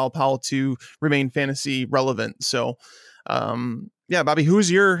and Bilal Powell to remain fantasy relevant. So, yeah, Bobby, who's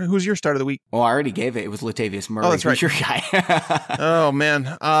your start of the week? Well, I already gave it. It was Latavius Murray. Oh, that's right. Who's your guy? Oh,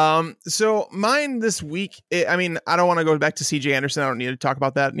 man. So mine this week, I don't want to go back to CJ Anderson. I don't need to talk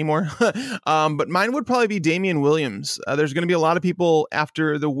about that anymore. But mine would probably be Damian Williams. There's going to be a lot of people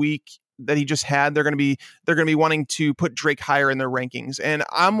after the week that he just had. They're going to be wanting to put Drake higher in their rankings. And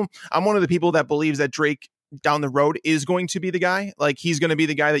I'm one of the people that believes that Drake down the road is going to be the guy. Like, he's going to be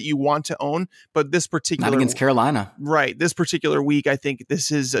the guy that you want to own. But this particular, not against Carolina, right? This particular week, I think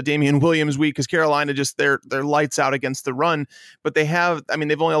this is a Damian Williams week, because Carolina just they're lights out against the run. But they've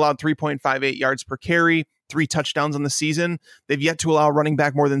only allowed 3.58 yards per carry, 3 touchdowns on the season. They've yet to allow a running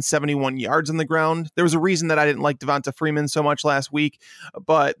back more than 71 yards on the ground. There was a reason that I didn't like Devonta Freeman so much last week,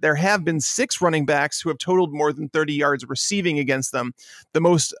 but there have been 6 running backs who have totaled more than 30 yards receiving against them. The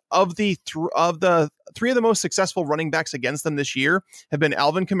most of the 3 of the most successful running backs against them this year have been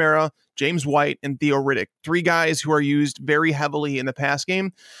Alvin Kamara, James White, and Theo Riddick, 3 guys who are used very heavily in the pass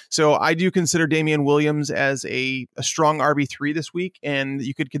game. So I do consider Damian Williams as a strong RB3 this week, and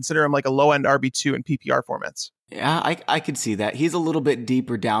you could consider him like a low-end RB2 in PPR formats. Yeah, I could see that. He's a little bit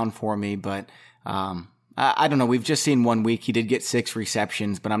deeper down for me, but I don't know. We've just seen one week. He did get 6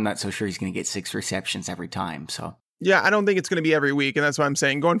 receptions, but I'm not so sure he's going to get 6 receptions every time. So Yeah, I don't think it's going to be every week, and that's why I'm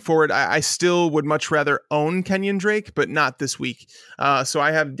saying going forward, I still would much rather own Kenyon Drake, but not this week. So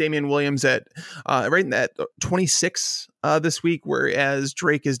I have Damian Williams at right at 26 this week, whereas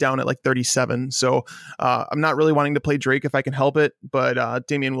Drake is down at like 37. So I'm not really wanting to play Drake if I can help it, but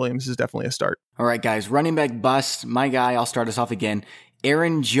Damian Williams is definitely a start. All right, guys, running back bust. My guy, I'll start us off again.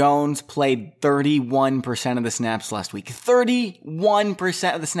 Aaron Jones played 31% of the snaps last week.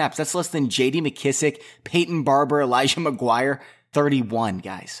 31% of the snaps. That's less than J.D. McKissick, Peyton Barber, Elijah McGuire. 31,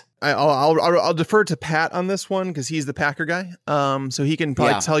 guys. I'll defer to Pat on this one because he's the Packer guy. So he can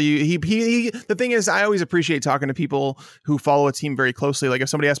probably tell you. He the thing is, I always appreciate talking to people who follow a team very closely. Like if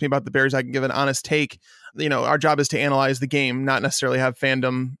somebody asks me about the Bears, I can give an honest take. Our job is to analyze the game, not necessarily have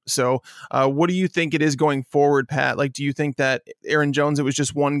fandom. So what do you think it is going forward, Pat? Like, do you think that Aaron Jones, it was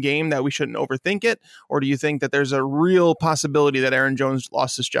just one game that we shouldn't overthink it? Or do you think that there's a real possibility that Aaron Jones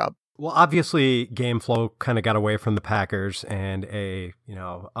lost his job? Well, obviously, game flow kind of got away from the Packers, and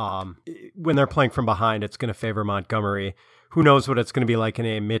when they're playing from behind, it's going to favor Montgomery. Who knows what it's going to be like in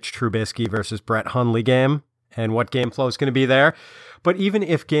a Mitch Trubisky versus Brett Hundley game, and what game flow is going to be there. But even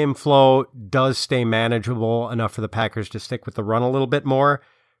if game flow does stay manageable enough for the Packers to stick with the run a little bit more,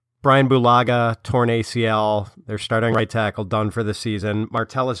 Brian Bulaga, torn ACL, their starting right tackle, done for the season.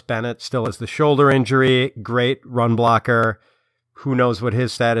 Martellus Bennett still has the shoulder injury, great run blocker. Who knows what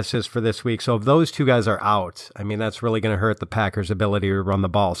his status is for this week. So if those two guys are out, I mean, that's really going to hurt the Packers' ability to run the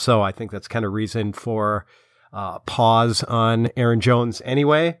ball. So I think that's kind of reason for pause on Aaron Jones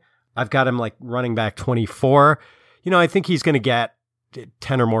anyway. I've got him like running back 24. I think he's going to get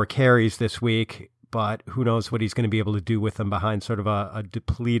 10 or more carries this week, but who knows what he's going to be able to do with them behind sort of a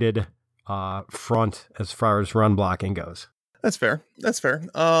depleted front as far as run blocking goes. That's fair.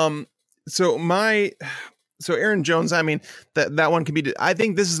 So Aaron Jones, I mean, that one could be, I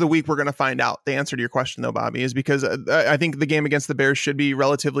think this is the week we're going to find out the answer to your question though, Bobby, is because I think the game against the Bears should be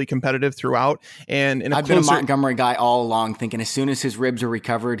relatively competitive throughout. And I've been a Montgomery guy all along, thinking as soon as his ribs are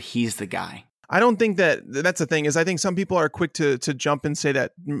recovered, he's the guy. I don't think that's the thing is I think some people are quick to jump and say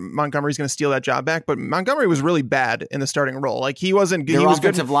that Montgomery's going to steal that job back, but Montgomery was really bad in the starting role. Like he wasn't good. Their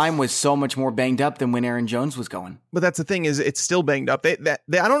offensive line was so much more banged up than when Aaron Jones was going. But that's the thing is it's still banged up. I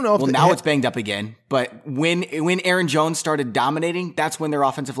don't know if now it's banged up again. But when Aaron Jones started dominating, that's when their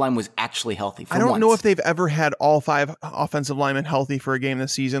offensive line was actually healthy. I don't know if they've ever had all 5 offensive linemen healthy for a game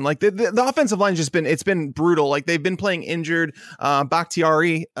this season. Like the offensive line's just been brutal. Like they've been playing injured.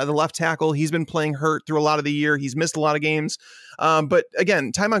 Bakhtiari, the left tackle, he's been playing hurt through a lot of the year. He's missed a lot of games. But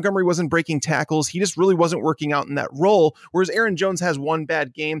again, Ty Montgomery wasn't breaking tackles. He just really wasn't working out in that role. Whereas Aaron Jones has one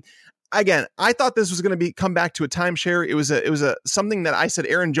bad game. Again, I thought this was going to come back to a timeshare. It was something that I said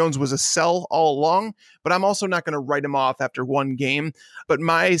Aaron Jones was a sell all along, but I'm also not going to write him off after one game. But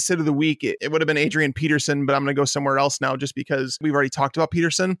my sit of the week, it would have been Adrian Peterson, but I'm going to go somewhere else now just because we've already talked about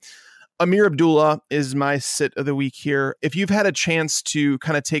Peterson. Ameer Abdullah is my sit of the week here. If you've had a chance to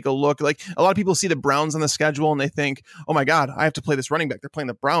kind of take a look, like a lot of people see the Browns on the schedule and they think, oh my God, I have to play this running back. They're playing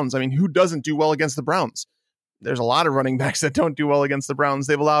the Browns. I mean, who doesn't do well against the Browns? There's a lot of running backs that don't do well against the Browns.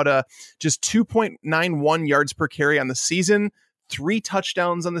 They've allowed just 2.91 yards per carry on the season, 3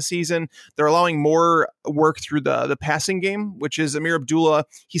 touchdowns on the season. They're allowing more work through the passing game, which is Ameer Abdullah.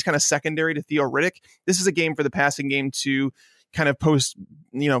 He's kind of secondary to Theo Riddick. This is a game for the passing game to kind of post,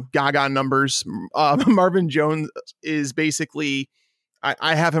 gaga numbers. Marvin Jones is basically,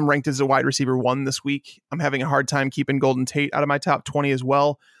 I have him ranked as a wide receiver 1 this week. I'm having a hard time keeping Golden Tate out of my top 20 as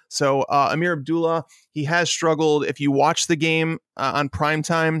well. So Ameer Abdullah, he has struggled. If you watch the game on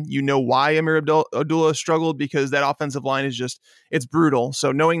primetime, you know why Ameer Abdullah struggled, because that offensive line is it's brutal.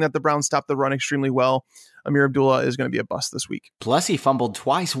 So knowing that the Browns stopped the run extremely well, Ameer Abdullah is going to be a bust this week. Plus, he fumbled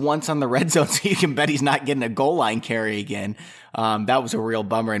twice, once on the red zone, so you can bet he's not getting a goal line carry again. That was a real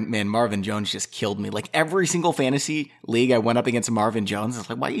bummer. And man, Marvin Jones just killed me. Like every single fantasy league I went up against Marvin Jones, I was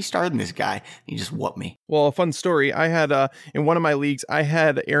like, why are you starting this guy? He just whooped me. Well, a fun story. I had, in one of my leagues, I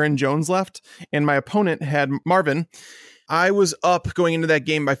had Aaron Jones left and my opponent had Marvin. I was up going into that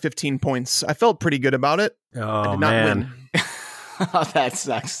game by 15 points. I felt pretty good about it. Oh, I did not man. win. That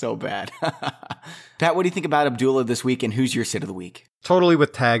sucks so bad. Pat, what do you think about Abdullah this week, and who's your sit of the week? Totally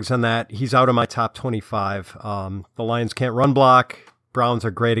with tags on that. He's out of my top 25. The Lions can't run block. Browns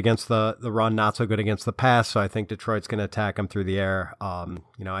are great against the run, not so good against the pass, so I think Detroit's going to attack him through the air.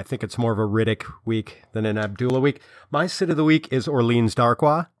 I think it's more of a Riddick week than an Abdullah week. My sit of the week is Orleans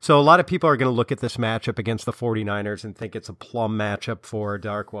Darkwa. So a lot of people are going to look at this matchup against the 49ers and think it's a plum matchup for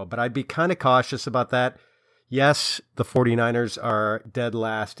Darkwa, but I'd be kind of cautious about that. Yes, the 49ers are dead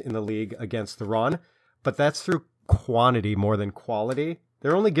last in the league against the run, but that's through quantity more than quality.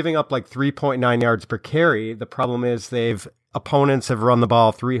 They're only giving up like 3.9 yards per carry. The problem is opponents have run the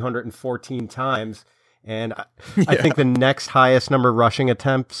ball 314 times. And I think the next highest number of rushing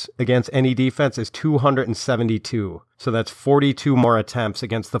attempts against any defense is 272. So that's 42 more attempts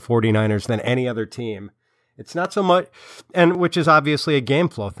against the 49ers than any other team. It's not so much, and which is obviously a game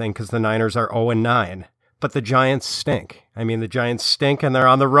flow thing because the Niners are 0-9. But the Giants stink. I mean, the Giants stink and they're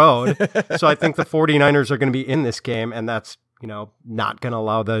on the road. So I think the 49ers are going to be in this game, and that's, not going to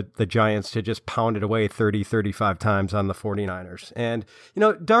allow the Giants to just pound it away 30, 35 times on the 49ers. And,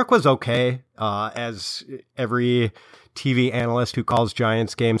 Dark was okay, as every TV analyst who calls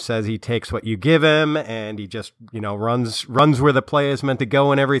Giants games says he takes what you give him, and he just, runs where the play is meant to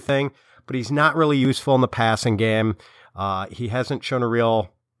go and everything. But he's not really useful in the passing game. He hasn't shown a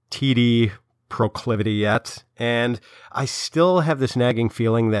real TD proclivity yet, and I still have this nagging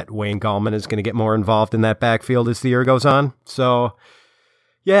feeling that Wayne Gallman is going to get more involved in that backfield as the year goes on. So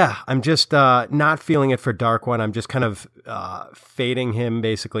yeah, I'm just not feeling it for Dark One. I'm just kind of fading him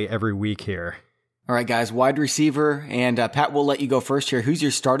basically every week here. All right, guys, wide receiver, and Pat, we'll let you go first here. Who's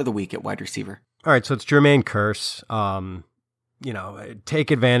your start of the week at wide receiver? All right, so it's Jermaine Kearse.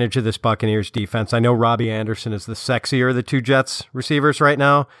 Take advantage of this Buccaneers defense. I know Robbie Anderson is the sexier of the two Jets receivers right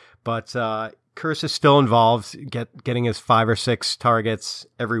now, but Kearse is still involved, getting his 5 or 6 targets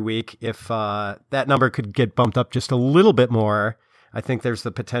every week. If that number could get bumped up just a little bit more, I think there's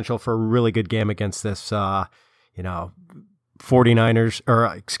the potential for a really good game against this, Buccaneers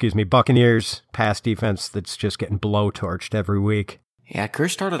pass defense that's just getting blowtorched every week. Yeah,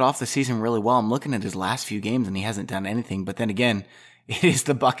 Kearse started off the season really well. I'm looking at his last few games, and he hasn't done anything. But then again, it is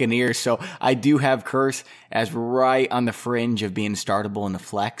the Buccaneers, so I do have Kearse as right on the fringe of being startable in the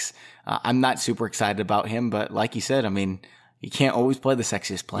flex. I'm not super excited about him, but like you said, I mean, you can't always play the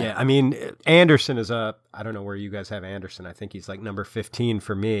sexiest player. Yeah, I mean, Anderson is I don't know where you guys have Anderson. I think he's like number 15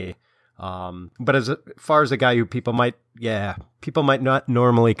 for me. But as far as a guy who people might not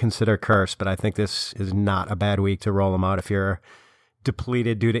normally consider Kearse, but I think this is not a bad week to roll him out if you're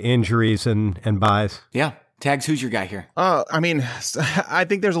depleted due to injuries and buys. Yeah. Tags, who's your guy here? I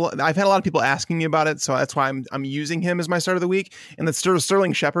think I've had a lot of people asking me about it, so that's why I'm using him as my start of the week. And that's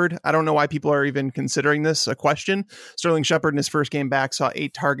Sterling Shepard. I don't know why people are even considering this a question. Sterling Shepard in his first game back saw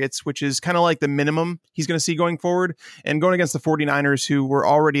 8 targets, which is kind of like the minimum he's going to see going forward. And going against the 49ers, who were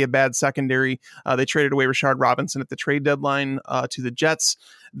already a bad secondary, they traded away Rashard Robinson at the trade deadline to the Jets.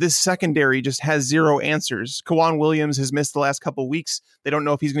 This secondary just has 0 answers. Kawan Williams has missed the last couple of weeks. They don't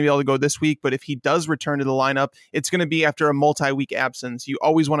know if he's going to be able to go this week, but if he does return to the lineup, it's going to be after a multi-week absence. You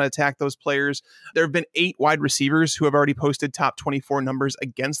always want to attack those players. There have been 8 wide receivers who have already posted top 24 numbers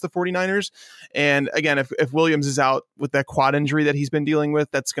against the 49ers. And again, if Williams is out with that quad injury that he's been dealing with,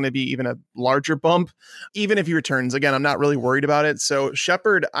 that's going to be even a larger bump. Even if he returns, again, I'm not really worried about it. So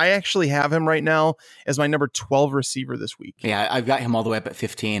Shepard, I actually have him right now as my number 12 receiver this week. Yeah, I've got him all the way up at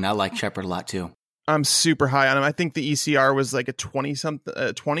 15. I like Shepard a lot too. I'm super high on him. I think the ECR was like a 20 something,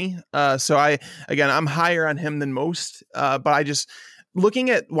 20. So I'm higher on him than most. But I just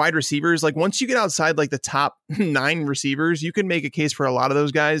looking at wide receivers, like once you get outside like the top 9 receivers, you can make a case for a lot of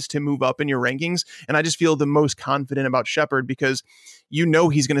those guys to move up in your rankings. And I just feel the most confident about Shepard because he's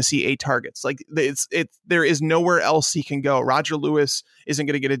going to see 8 targets. Like there is nowhere else he can go. Roger Lewis isn't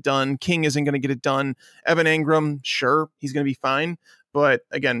going to get it done. King isn't going to get it done. Evan Engram, sure, he's going to be fine. But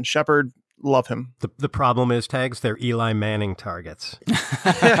again, Shepard, love him. The problem is, Tags, they're Eli Manning targets.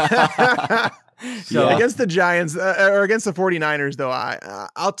 So against the Giants or against the 49ers, though,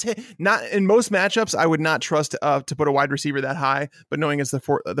 I'll take not in most matchups. I would not trust to put a wide receiver that high, but knowing it's the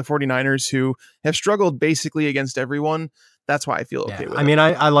 49ers who have struggled basically against everyone, that's why I feel okay with it. I mean,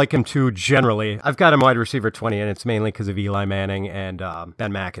 I like him too generally. I've got him wide receiver 20, and it's mainly because of Eli Manning and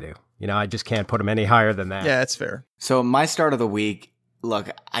Ben McAdoo. I just can't put him any higher than that. Yeah, that's fair. So my start of the week,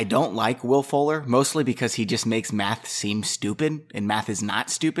 look, I don't like Will Fuller, mostly because he just makes math seem stupid, and math is not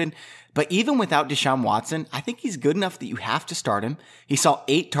stupid. But even without Deshaun Watson, I think he's good enough that you have to start him. He saw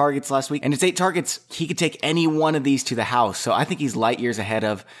 8 targets last week, and it's 8 targets. He could take any one of these to the house. So I think he's light years ahead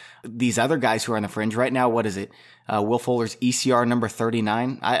of these other guys who are on the fringe right now. What is it? Will Fuller's ECR number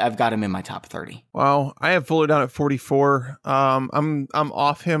 39. I've got him in my top 30. Wow, I have Fuller down at 44. I'm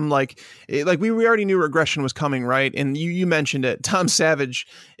off him like we already knew regression was coming, right? And you mentioned it. Tom Savage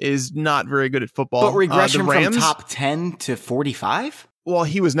is not very good at football. But regression from top 10 to 45? Well,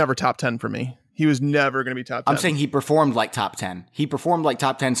 he was never top 10 for me. He was never going to be top 10. I'm saying he performed like top 10. He performed like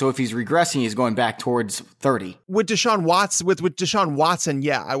top 10. So if he's regressing, he's going back towards 30. With Deshaun Watson,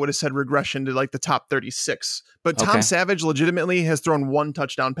 yeah, I would have said regression to like the top 36. But Tom Savage legitimately has thrown one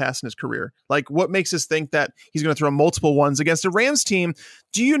touchdown pass in his career. Like, what makes us think that he's going to throw multiple ones against a Rams team?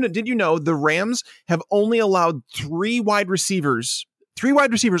 Did you know the Rams have only allowed three wide receivers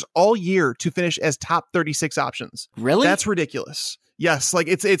all year to finish as top 36 options? Really? That's ridiculous. Yes, like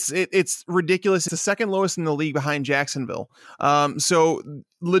it's ridiculous. It's the second lowest in the league behind Jacksonville. So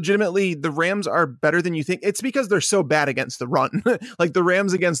legitimately, the Rams are better than you think. It's because they're so bad against the run. Like the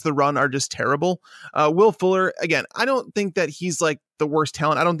Rams against the run are just terrible. Will Fuller, again, I don't think that he's like the worst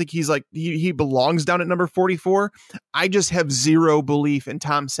talent. I don't think he's like he belongs down at number 44. I just have zero belief in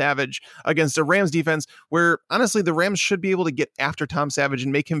Tom Savage against a Rams defense where honestly the Rams should be able to get after Tom Savage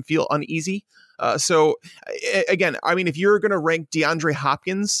and make him feel uneasy. So again, I mean, if you're going to rank DeAndre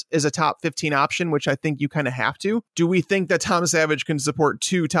Hopkins as a top 15 option, which I think you kind of have to, do we think that Tom Savage can support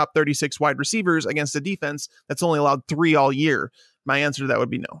two top 36 wide receivers against a defense that's only allowed three all year? My answer to that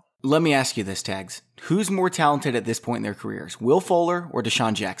would be no. Let me ask you this, Tags. Who's more talented at this point in their careers, Will Fuller or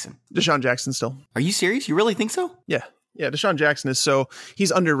Deshaun Jackson? Deshaun Jackson still. Are you serious? You really think so? Yeah. Yeah, Deshaun Jackson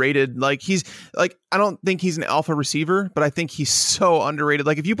he's underrated. I don't think he's an alpha receiver, but I think he's so underrated.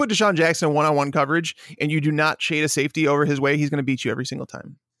 Like if you put Deshaun Jackson in one-on-one coverage and you do not shade a safety over his way, he's going to beat you every single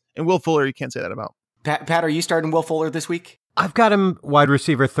time. And Will Fuller, you can't say that about. Pat, are you starting Will Fuller this week? I've got him wide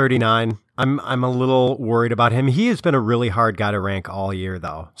receiver 39. I'm a little worried about him. He has been a really hard guy to rank all year,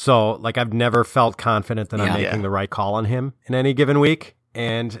 though. So, like, I've never felt confident that I'm making the right call on him in any given week.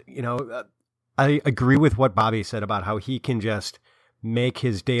 And, I agree with what Bobby said about how he can just make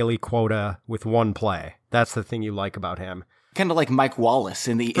his daily quota with one play. That's the thing you like about him. Kind of like Mike Wallace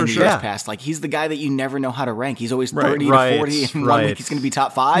in the years past. Like he's the guy that you never know how to rank. He's always 30 to 40, and one week he's going to be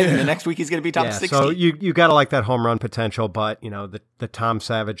top 5, and the next week he's going to be top 60. So you got to like that home run potential, but the Tom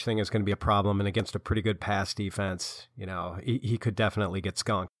Savage thing is going to be a problem, and against a pretty good pass defense, he could definitely get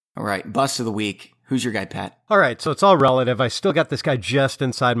skunked. All right, bust of the week. Who's your guy, Pat? All right, so it's all relative. I still got this guy just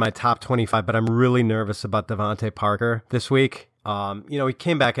inside my top 25, but I'm really nervous about Devontae Parker this week. He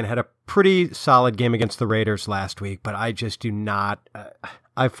came back and had a pretty solid game against the Raiders last week, but I just do not.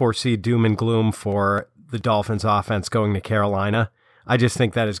 I foresee doom and gloom for the Dolphins offense going to Carolina. I just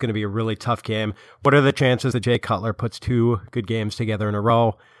think that is going to be a really tough game. What are the chances that Jay Cutler puts two good games together in a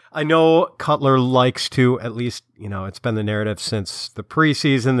row? I know Cutler likes to, at least, it's been the narrative since the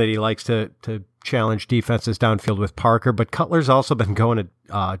preseason that he likes to challenge defenses downfield with Parker, but Cutler's also been going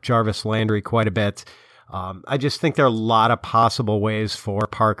to Jarvis Landry quite a bit. I just think there are a lot of possible ways for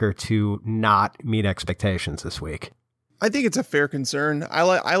Parker to not meet expectations this week. I think it's a fair concern. I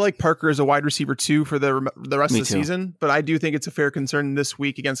like Parker as a wide receiver too for the rest of the season, but I do think it's a fair concern this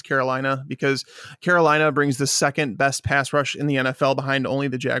week against Carolina because Carolina brings the second best pass rush in the NFL behind only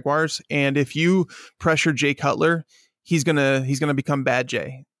the Jaguars. And if you pressure Jay Cutler, he's gonna become bad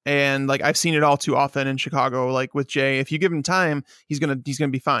Jay. And like I've seen it all too often in Chicago, like with Jay, if you give him time, he's gonna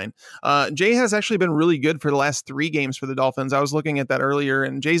be fine. Jay has actually been really good for the last 3 games for the Dolphins. I was looking at that earlier,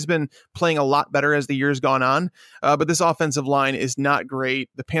 and Jay's been playing a lot better as the year's gone on. But this offensive line is not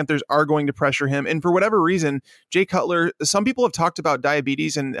great. The Panthers are going to pressure him, and for whatever reason, Jay Cutler. Some people have talked about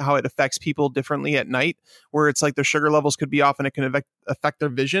diabetes and how it affects people differently at night, where it's like their sugar levels could be off and it can affect their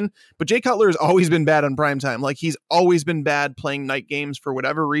vision. But Jay Cutler has always been bad on primetime. Like he's always been bad playing night games for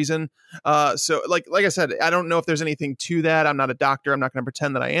whatever reason. So like I said, I don't know if there's anything to that. I'm not a doctor. I'm not going to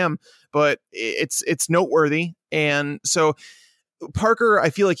pretend that I am, but it's noteworthy. And so Parker, I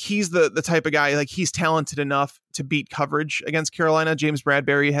feel like he's the type of guy, like he's talented enough to beat coverage against Carolina. James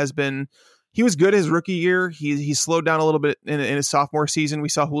Bradbury he was good his rookie year. He slowed down a little bit in his sophomore season. We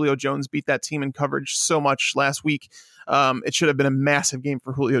saw Julio Jones beat that team in coverage so much last week. It should have been a massive game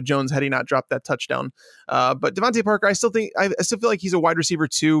for Julio Jones had he not dropped that touchdown. But Devontae Parker, I still feel like he's a wide receiver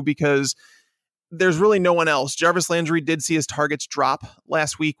too, because there's really no one else. Jarvis Landry did see his targets drop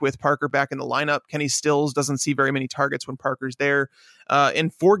last week with Parker back in the lineup. Kenny Stills doesn't see very many targets when Parker's there. In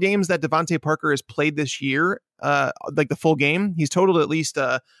 4 games that Devontae Parker has played this year, like the full game, he's totaled at least,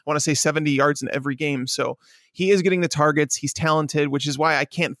 I want to say 70 yards in every game. So he is getting the targets. He's talented, which is why I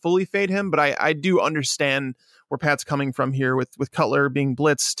can't fully fade him, but I do understand where Pat's coming from here with Cutler being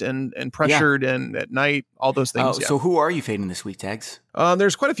blitzed and pressured and at night, all those things. So who are you fading this week, Tags?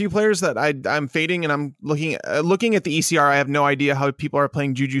 There's quite a few players that I'm fading, and I'm looking at the ECR. I have no idea how people are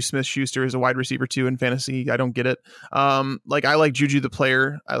playing Juju Smith-Schuster as a wide receiver too in fantasy. I don't get it. I like Juju the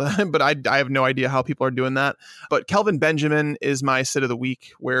player, but I have no idea how people are doing that. But Kelvin Benjamin is my sit of the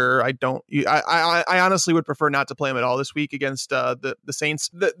week, where I honestly would prefer not to play him at all this week against the Saints.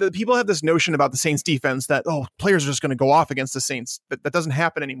 The people have this notion about the Saints defense that, players are just going to go off against the Saints. That doesn't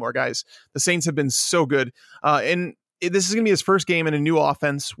happen anymore, guys. The Saints have been so good. And this is going to be his first game in a new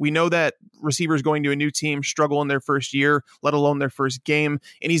offense. We know that receivers going to a new team struggle in their first year, let alone their first game.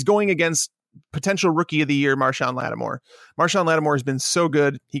 And he's going against potential rookie of the year, Marshawn Lattimore. Marshawn Lattimore has been so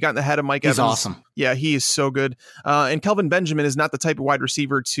good. He got in the head of Mike Evans. He's awesome. Yeah, he is so good. And Kelvin Benjamin is not the type of wide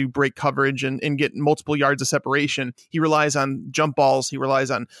receiver to break coverage and get multiple yards of separation. He relies on jump balls. He relies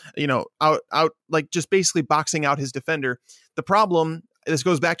on, out like just basically boxing out his defender. The problem, this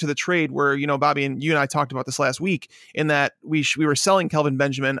goes back to the trade where, Bobby, and you and I talked about this last week, in that we were selling Kelvin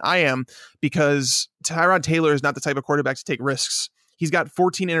Benjamin. I am, because Tyrod Taylor is not the type of quarterback to take risks. He's got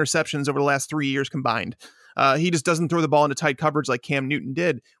 14 interceptions over the last 3 years combined. He just doesn't throw the ball into tight coverage like Cam Newton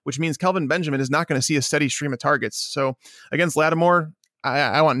did, which means Kelvin Benjamin is not going to see a steady stream of targets. So against Lattimore,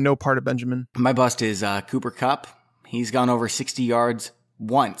 I want no part of Benjamin. My bust is Cooper Kupp. He's gone over 60 yards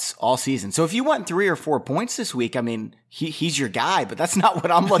once all season. So if you want 3 or 4 points this week, I mean, he's your guy, but that's not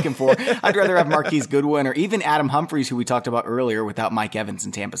what I'm looking for. I'd rather have Marquise Goodwin or even Adam Humphries, who we talked about earlier, without Mike Evans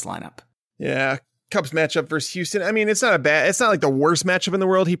in Tampa's lineup. Yeah. Cubs matchup versus Houston. I mean, it's not like the worst matchup in the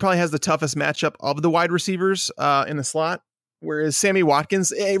world. He probably has the toughest matchup of the wide receivers in the slot. Whereas Sammy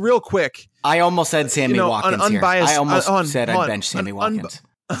Watkins, real quick. I almost said Sammy Watkins here. I almost said I'd bench Sammy Watkins.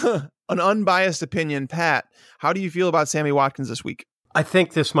 An unbiased opinion, Pat. How do you feel about Sammy Watkins this week? I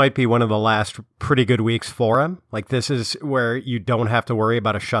think this might be one of the last pretty good weeks for him. Like, this is where you don't have to worry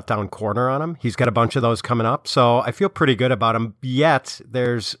about a shutdown corner on him. He's got a bunch of those coming up. So I feel pretty good about him. Yet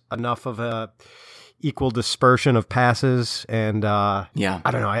there's enough of a equal dispersion of passes. And I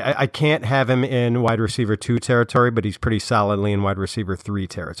don't know. I can't have him in wide receiver 2 territory, but he's pretty solidly in wide receiver 3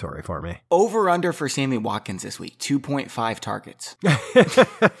 territory for me. Over under for Sammy Watkins this week, 2.5 targets.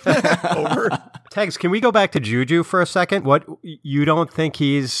 Over. Tags, can we go back to Juju for a second? What, you don't think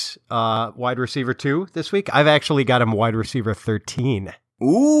he's wide receiver 2 this week? I've actually got him wide receiver 13.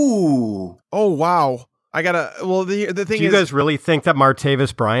 Ooh. Oh, wow. The thing is, do you guys really think that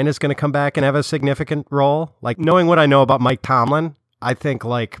Martavis Bryant is going to come back and have a significant role? Like, knowing what I know about Mike Tomlin, I think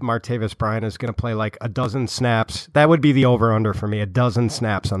like Martavis Bryant is going to play like a dozen snaps. That would be the over-under for me, a dozen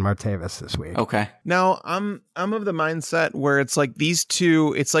snaps on Martavis this week. Okay. Now, I'm of the mindset where it's like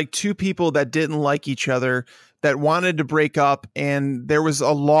it's like two people that didn't like each other, that wanted to break up, and there was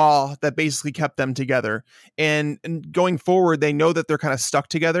a law that basically kept them together. And going forward, they know that they're kind of stuck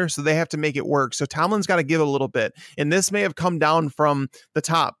together, so they have to make it work. So Tomlin's got to give a little bit. And this may have come down from the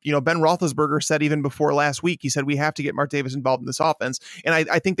top. Ben Roethlisberger said even before last week, he said, we have to get Martavis involved in this offense. And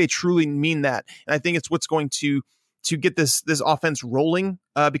I think they truly mean that. And I think it's what's going to get this offense rolling,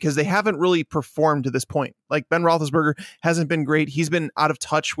 because they haven't really performed to this point. Like, Ben Roethlisberger hasn't been great. He's been out of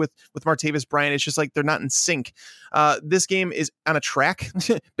touch with Martavis Bryant. It's just like they're not in sync. This game is on a track,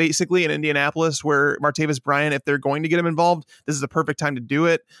 basically, in Indianapolis, where Martavis Bryant, if they're going to get him involved, this is the perfect time to do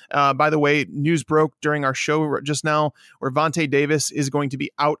it. By the way, news broke during our show just now where Vontae Davis is going to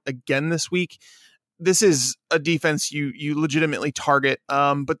be out again this week. This is a defense you legitimately target.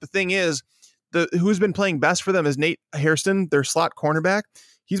 But the thing is, who's been playing best for them is Nate Hairston, their slot cornerback.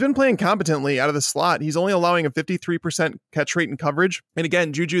 He's been playing competently out of the slot. He's only allowing a 53% catch rate in coverage. And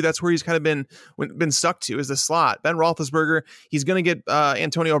again, Juju, that's where he's kind of been stuck to, is the slot. Ben Roethlisberger, he's going to get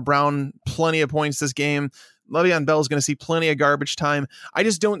Antonio Brown plenty of points this game. Le'Veon Bell is going to see plenty of garbage time. I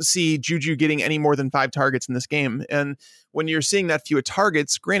just don't see Juju getting any more than 5 targets in this game. And when you're seeing that few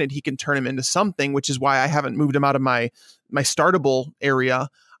targets, granted, he can turn him into something, which is why I haven't moved him out of my startable area.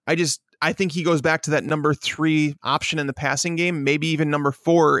 I think he goes back to that number 3 option in the passing game, maybe even number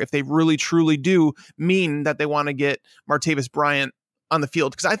 4, if they really truly do mean that they want to get Martavis Bryant on the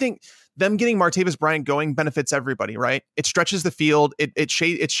field. Because I think them getting Martavis Bryant going benefits everybody, right? It stretches the field. It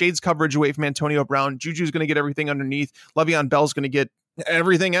shades coverage away from Antonio Brown. Juju's going to get everything underneath. Le'Veon Bell's going to get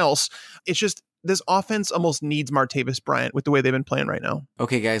everything else. It's just, this offense almost needs Martavis Bryant with the way they've been playing right now.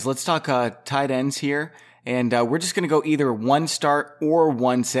 Okay, guys, let's talk tight ends here. And we're just going to go either one start or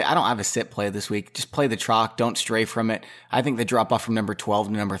one sit. I don't have a sit play this week. Just play the chalk. Don't stray from it. I think the drop off from number 12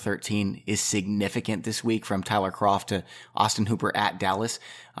 to number 13 is significant this week, from Tyler Kroft to Austin Hooper at Dallas.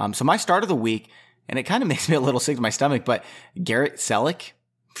 So my start of the week, and it kind of makes me a little sick to my stomach, but Garrett Selleck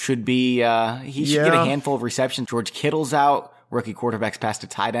should be, he should get a handful of receptions. George Kittle's out. Rookie quarterbacks pass to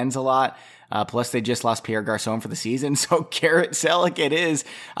tight ends a lot. Plus, they just lost Pierre Garçon for the season. So Garrett Selleck it is.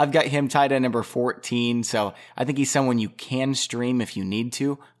 I've got him tight end number 14. So I think he's someone you can stream if you need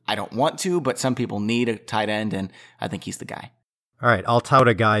to. I don't want to, but some people need a tight end, and I think he's the guy. All right, I'll tout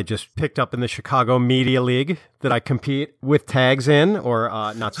a guy just picked up in the Chicago Media League that I compete with tags in, or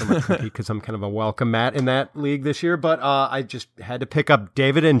not so much compete because I'm kind of a welcome mat in that league this year, but I just had to pick up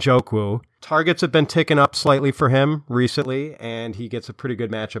David Njoku. Targets have been ticking up slightly for him recently, and he gets a pretty good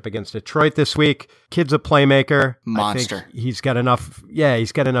matchup against Detroit this week. Kid's a playmaker. Monster. I think he's got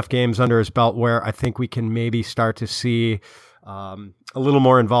enough games under his belt where I think we can maybe start to see a little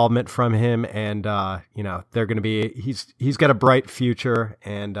more involvement from him, and they're going to be. He's got a bright future,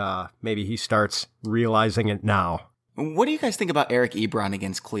 and maybe he starts realizing it now. What do you guys think about Eric Ebron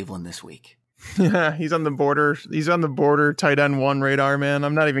against Cleveland this week? Yeah, he's on the border. He's on the border tight end one radar, man.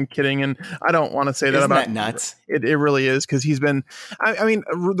 I'm not even kidding, and I don't want to say that Isn't about that nuts. It really is, because he's been. I mean,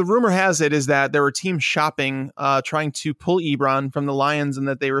 the rumor has it is that there were teams shopping, trying to pull Ebron from the Lions, and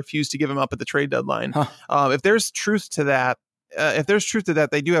that they refused to give him up at the trade deadline. If there's truth to that.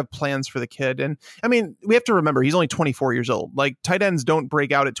 They do have plans for the kid. And I mean, we have to remember he's only 24 years old. Like, tight ends don't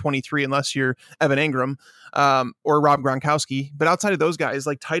break out at 23 unless you're Evan Ingram or Rob Gronkowski. But outside of those guys,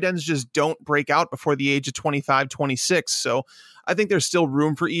 like, tight ends just don't break out before the age of 25, 26. So I think there's still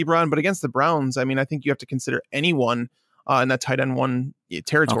room for Ebron. But against the Browns, I mean, I think you have to consider anyone in that tight end one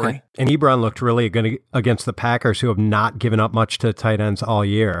territory. Okay. And Ebron looked really good against the Packers, who have not given up much to tight ends all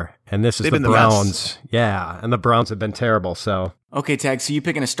year. And this is the Browns. Yeah, and the Browns have been terrible. So okay, Tag, so you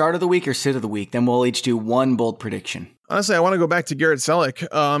picking a start of the week or sit of the week? Then we'll each do one bold prediction. Honestly, I want to go back to Garrett Selleck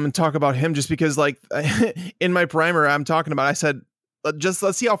and talk about him, just because, like, in my primer, I said,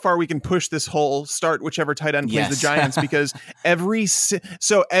 let's see how far we can push this whole start whichever tight end plays the Giants, because every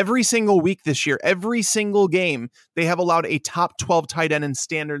single week this year, every single game, they have allowed a top 12 tight end in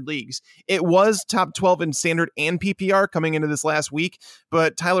standard leagues. It was top 12 in standard and PPR coming into this last week,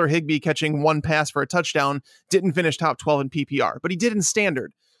 but Tyler Higbee catching one pass for a touchdown didn't finish top 12 in PPR, but he did in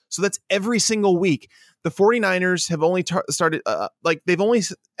standard. So that's every single week. The 49ers have only started, they've only,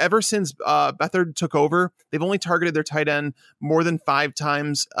 ever since Beathard took over, they've only targeted their tight end more than 5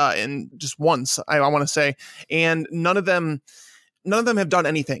 times and just once, I want to say. And none of them have done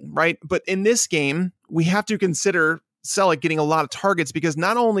anything, right? But in this game, we have to consider Selleck getting a lot of targets, because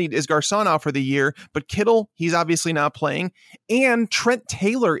not only is Garcon out for the year, but Kittle, he's obviously not playing, and Trent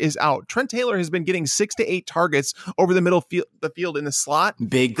Taylor is out. Trent Taylor has been getting 6 to 8 targets over the middle the field in the slot.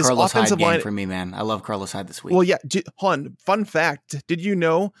 Big Carlos Hyde game for me, man. I love Carlos Hyde this week. Well, yeah. Fun fact. Did you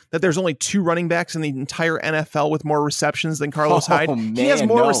know that there's only 2 running backs in the entire NFL with more receptions than Carlos Hyde? Man, he has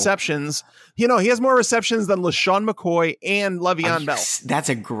more receptions. He has more receptions than LaShawn McCoy and Le'Veon Bell. That's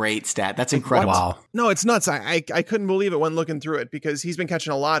a great stat. That's incredible. Wow. No, it's nuts. I couldn't believe it when looking through it, because he's been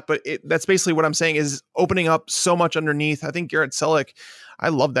catching a lot, but that's basically what I'm saying, is opening up so much underneath. I think Garrett Selleck, I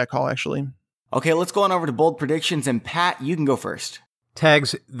love that call, actually. Okay, let's go on over to bold predictions, and Pat, you can go first.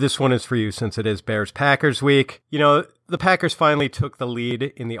 Tags, this one is for you since it is Bears-Packers week. The Packers finally took the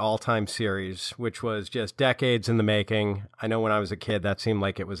lead in the all-time series, which was just decades in the making. I know when I was a kid, that seemed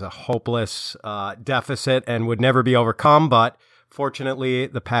like it was a hopeless deficit and would never be overcome, but fortunately,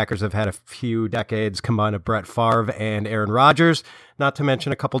 the Packers have had a few decades combined of Brett Favre and Aaron Rodgers, not to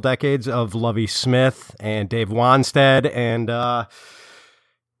mention a couple decades of Lovie Smith and Dave Wanstead, and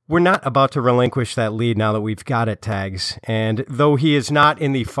we're not about to relinquish that lead now that we've got it, Tags. And though he is not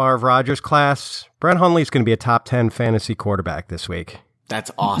in the Favre-Rodgers class, Brett Hundley's going to be a top 10 fantasy quarterback this week.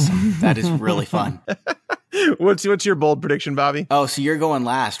 That's awesome. That is really fun. What's your bold prediction, Bobby? Oh, so you're going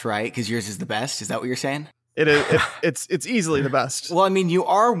last, right? Because yours is the best. Is that what you're saying? It is. It's easily the best. Well, I mean, you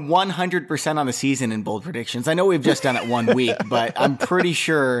are 100% on the season in bold predictions. I know we've just done it 1 week, but I'm pretty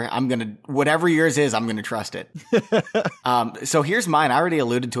sure whatever yours is, I'm going to trust it. So here's mine. I already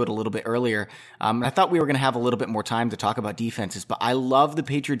alluded to it a little bit earlier. I thought we were going to have a little bit more time to talk about defenses, but I love the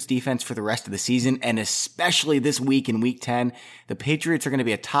Patriots defense for the rest of the season, and especially this week in week 10. The Patriots are going to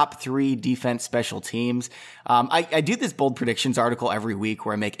be a top 3 defense special teams. I do this bold predictions article every week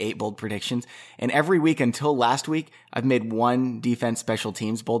where I make 8 bold predictions, and every week until last week, I've made 1 defense special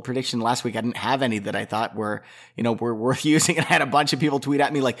teams bold prediction. Last week, I didn't have any that I thought were worth using. And I had a bunch of people tweet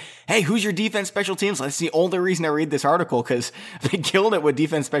at me like, hey, who's your defense special teams? That's the only reason I read this article, because they killed it with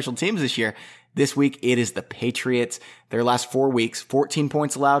defense special teams this year. This week, it is the Patriots. Their last 4 weeks, 14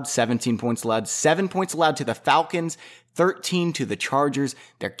 points allowed, 17 points allowed, 7 points allowed to the Falcons, 13 to the Chargers.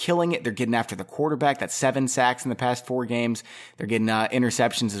 They're killing it. They're getting after the quarterback. That's 7 sacks in the past 4 games. They're getting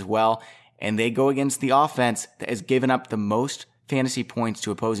interceptions as well. And they go against the offense that has given up the most fantasy points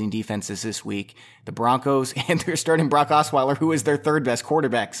to opposing defenses this week, the Broncos, and they're starting Brock Osweiler, who is their 3rd best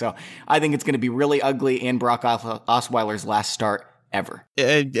quarterback. So I think it's going to be really ugly in Brock Osweiler's last start ever.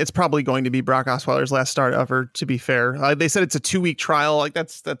 It's probably going to be Brock Osweiler's last start ever, to be fair. They said it's a 2-week trial. Like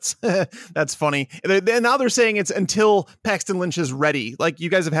that's that's funny. And now they're saying it's until Paxton Lynch is ready. Like, you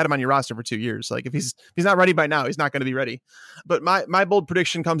guys have had him on your roster for 2 years. Like, if he's not ready by now, he's not going to be ready. But my bold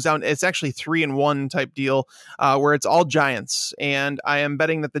prediction comes down, it's actually 3-1 type deal, where it's all Giants. And I am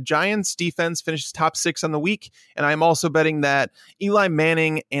betting that the Giants defense finishes top 6 on the week. And I'm also betting that Eli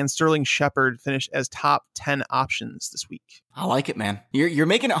Manning and Sterling Shepard finish as top 10 options this week. I like it, man. You're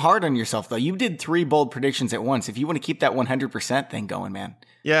making it hard on yourself, though. You did 3 bold predictions at once. If you want to keep that 100% thing going, man.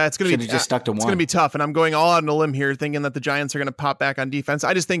 Yeah, it's going to be just stuck to one. It's going to be tough, and I'm going all out on a limb here, thinking that the Giants are going to pop back on defense.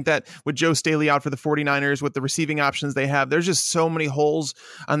 I just think that with Joe Staley out for the 49ers, with the receiving options they have, there's just so many holes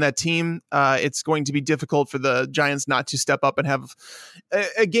on that team. It's going to be difficult for the Giants not to step up and have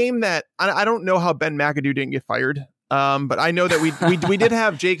a game that I don't know how Ben McAdoo didn't get fired. But I know that we did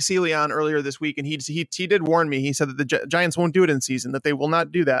have Jake Seeley on earlier this week, and he did warn me. He said that the Giants won't do it in season, that they will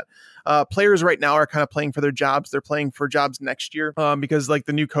not do that. Players right now are kind of playing for their jobs. They're playing for jobs next year, because like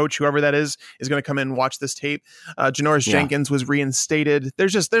the new coach, whoever that is going to come in and watch this tape. Janoris Jenkins was reinstated.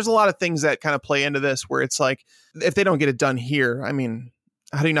 There's a lot of things that kind of play into this, where it's like, if they don't get it done here, I mean,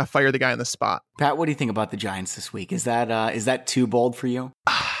 how do you not fire the guy on the spot? Pat, what do you think about the Giants this week? Is that too bold for you?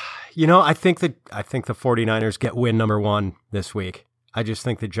 You know, I think the 49ers get win number 1 this week. I just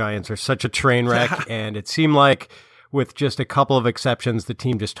think the Giants are such a train wreck, and it seemed like, with just a couple of exceptions, the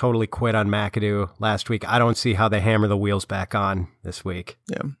team just totally quit on McAdoo last week. I don't see how they hammer the wheels back on this week.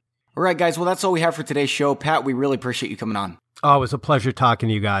 Yeah. All right, guys. Well, that's all we have for today's show. Pat, we really appreciate you coming on. Oh, it was a pleasure talking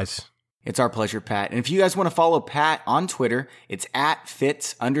to you guys. It's our pleasure, Pat. And if you guys want to follow Pat on Twitter, it's at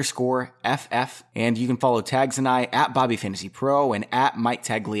 @Fitz_FF. And you can follow Tags and I at Bobby Fantasy Pro and at Mike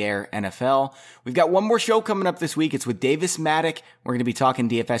Tagliere NFL. We've got one more show coming up this week. It's with Davis Maddock. We're going to be talking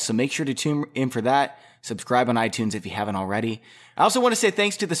DFS, so make sure to tune in for that. Subscribe on iTunes if you haven't already. I also want to say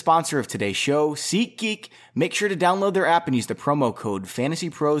thanks to the sponsor of today's show, SeatGeek. Make sure to download their app and use the promo code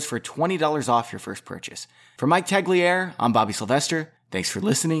FANTASYPROS for $20 off your first purchase. For Mike Tagliere, I'm Bobby Sylvester. Thanks for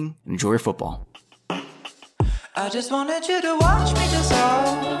listening. Enjoy your football. I just wanted you to watch me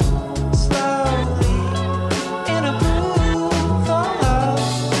dissolve.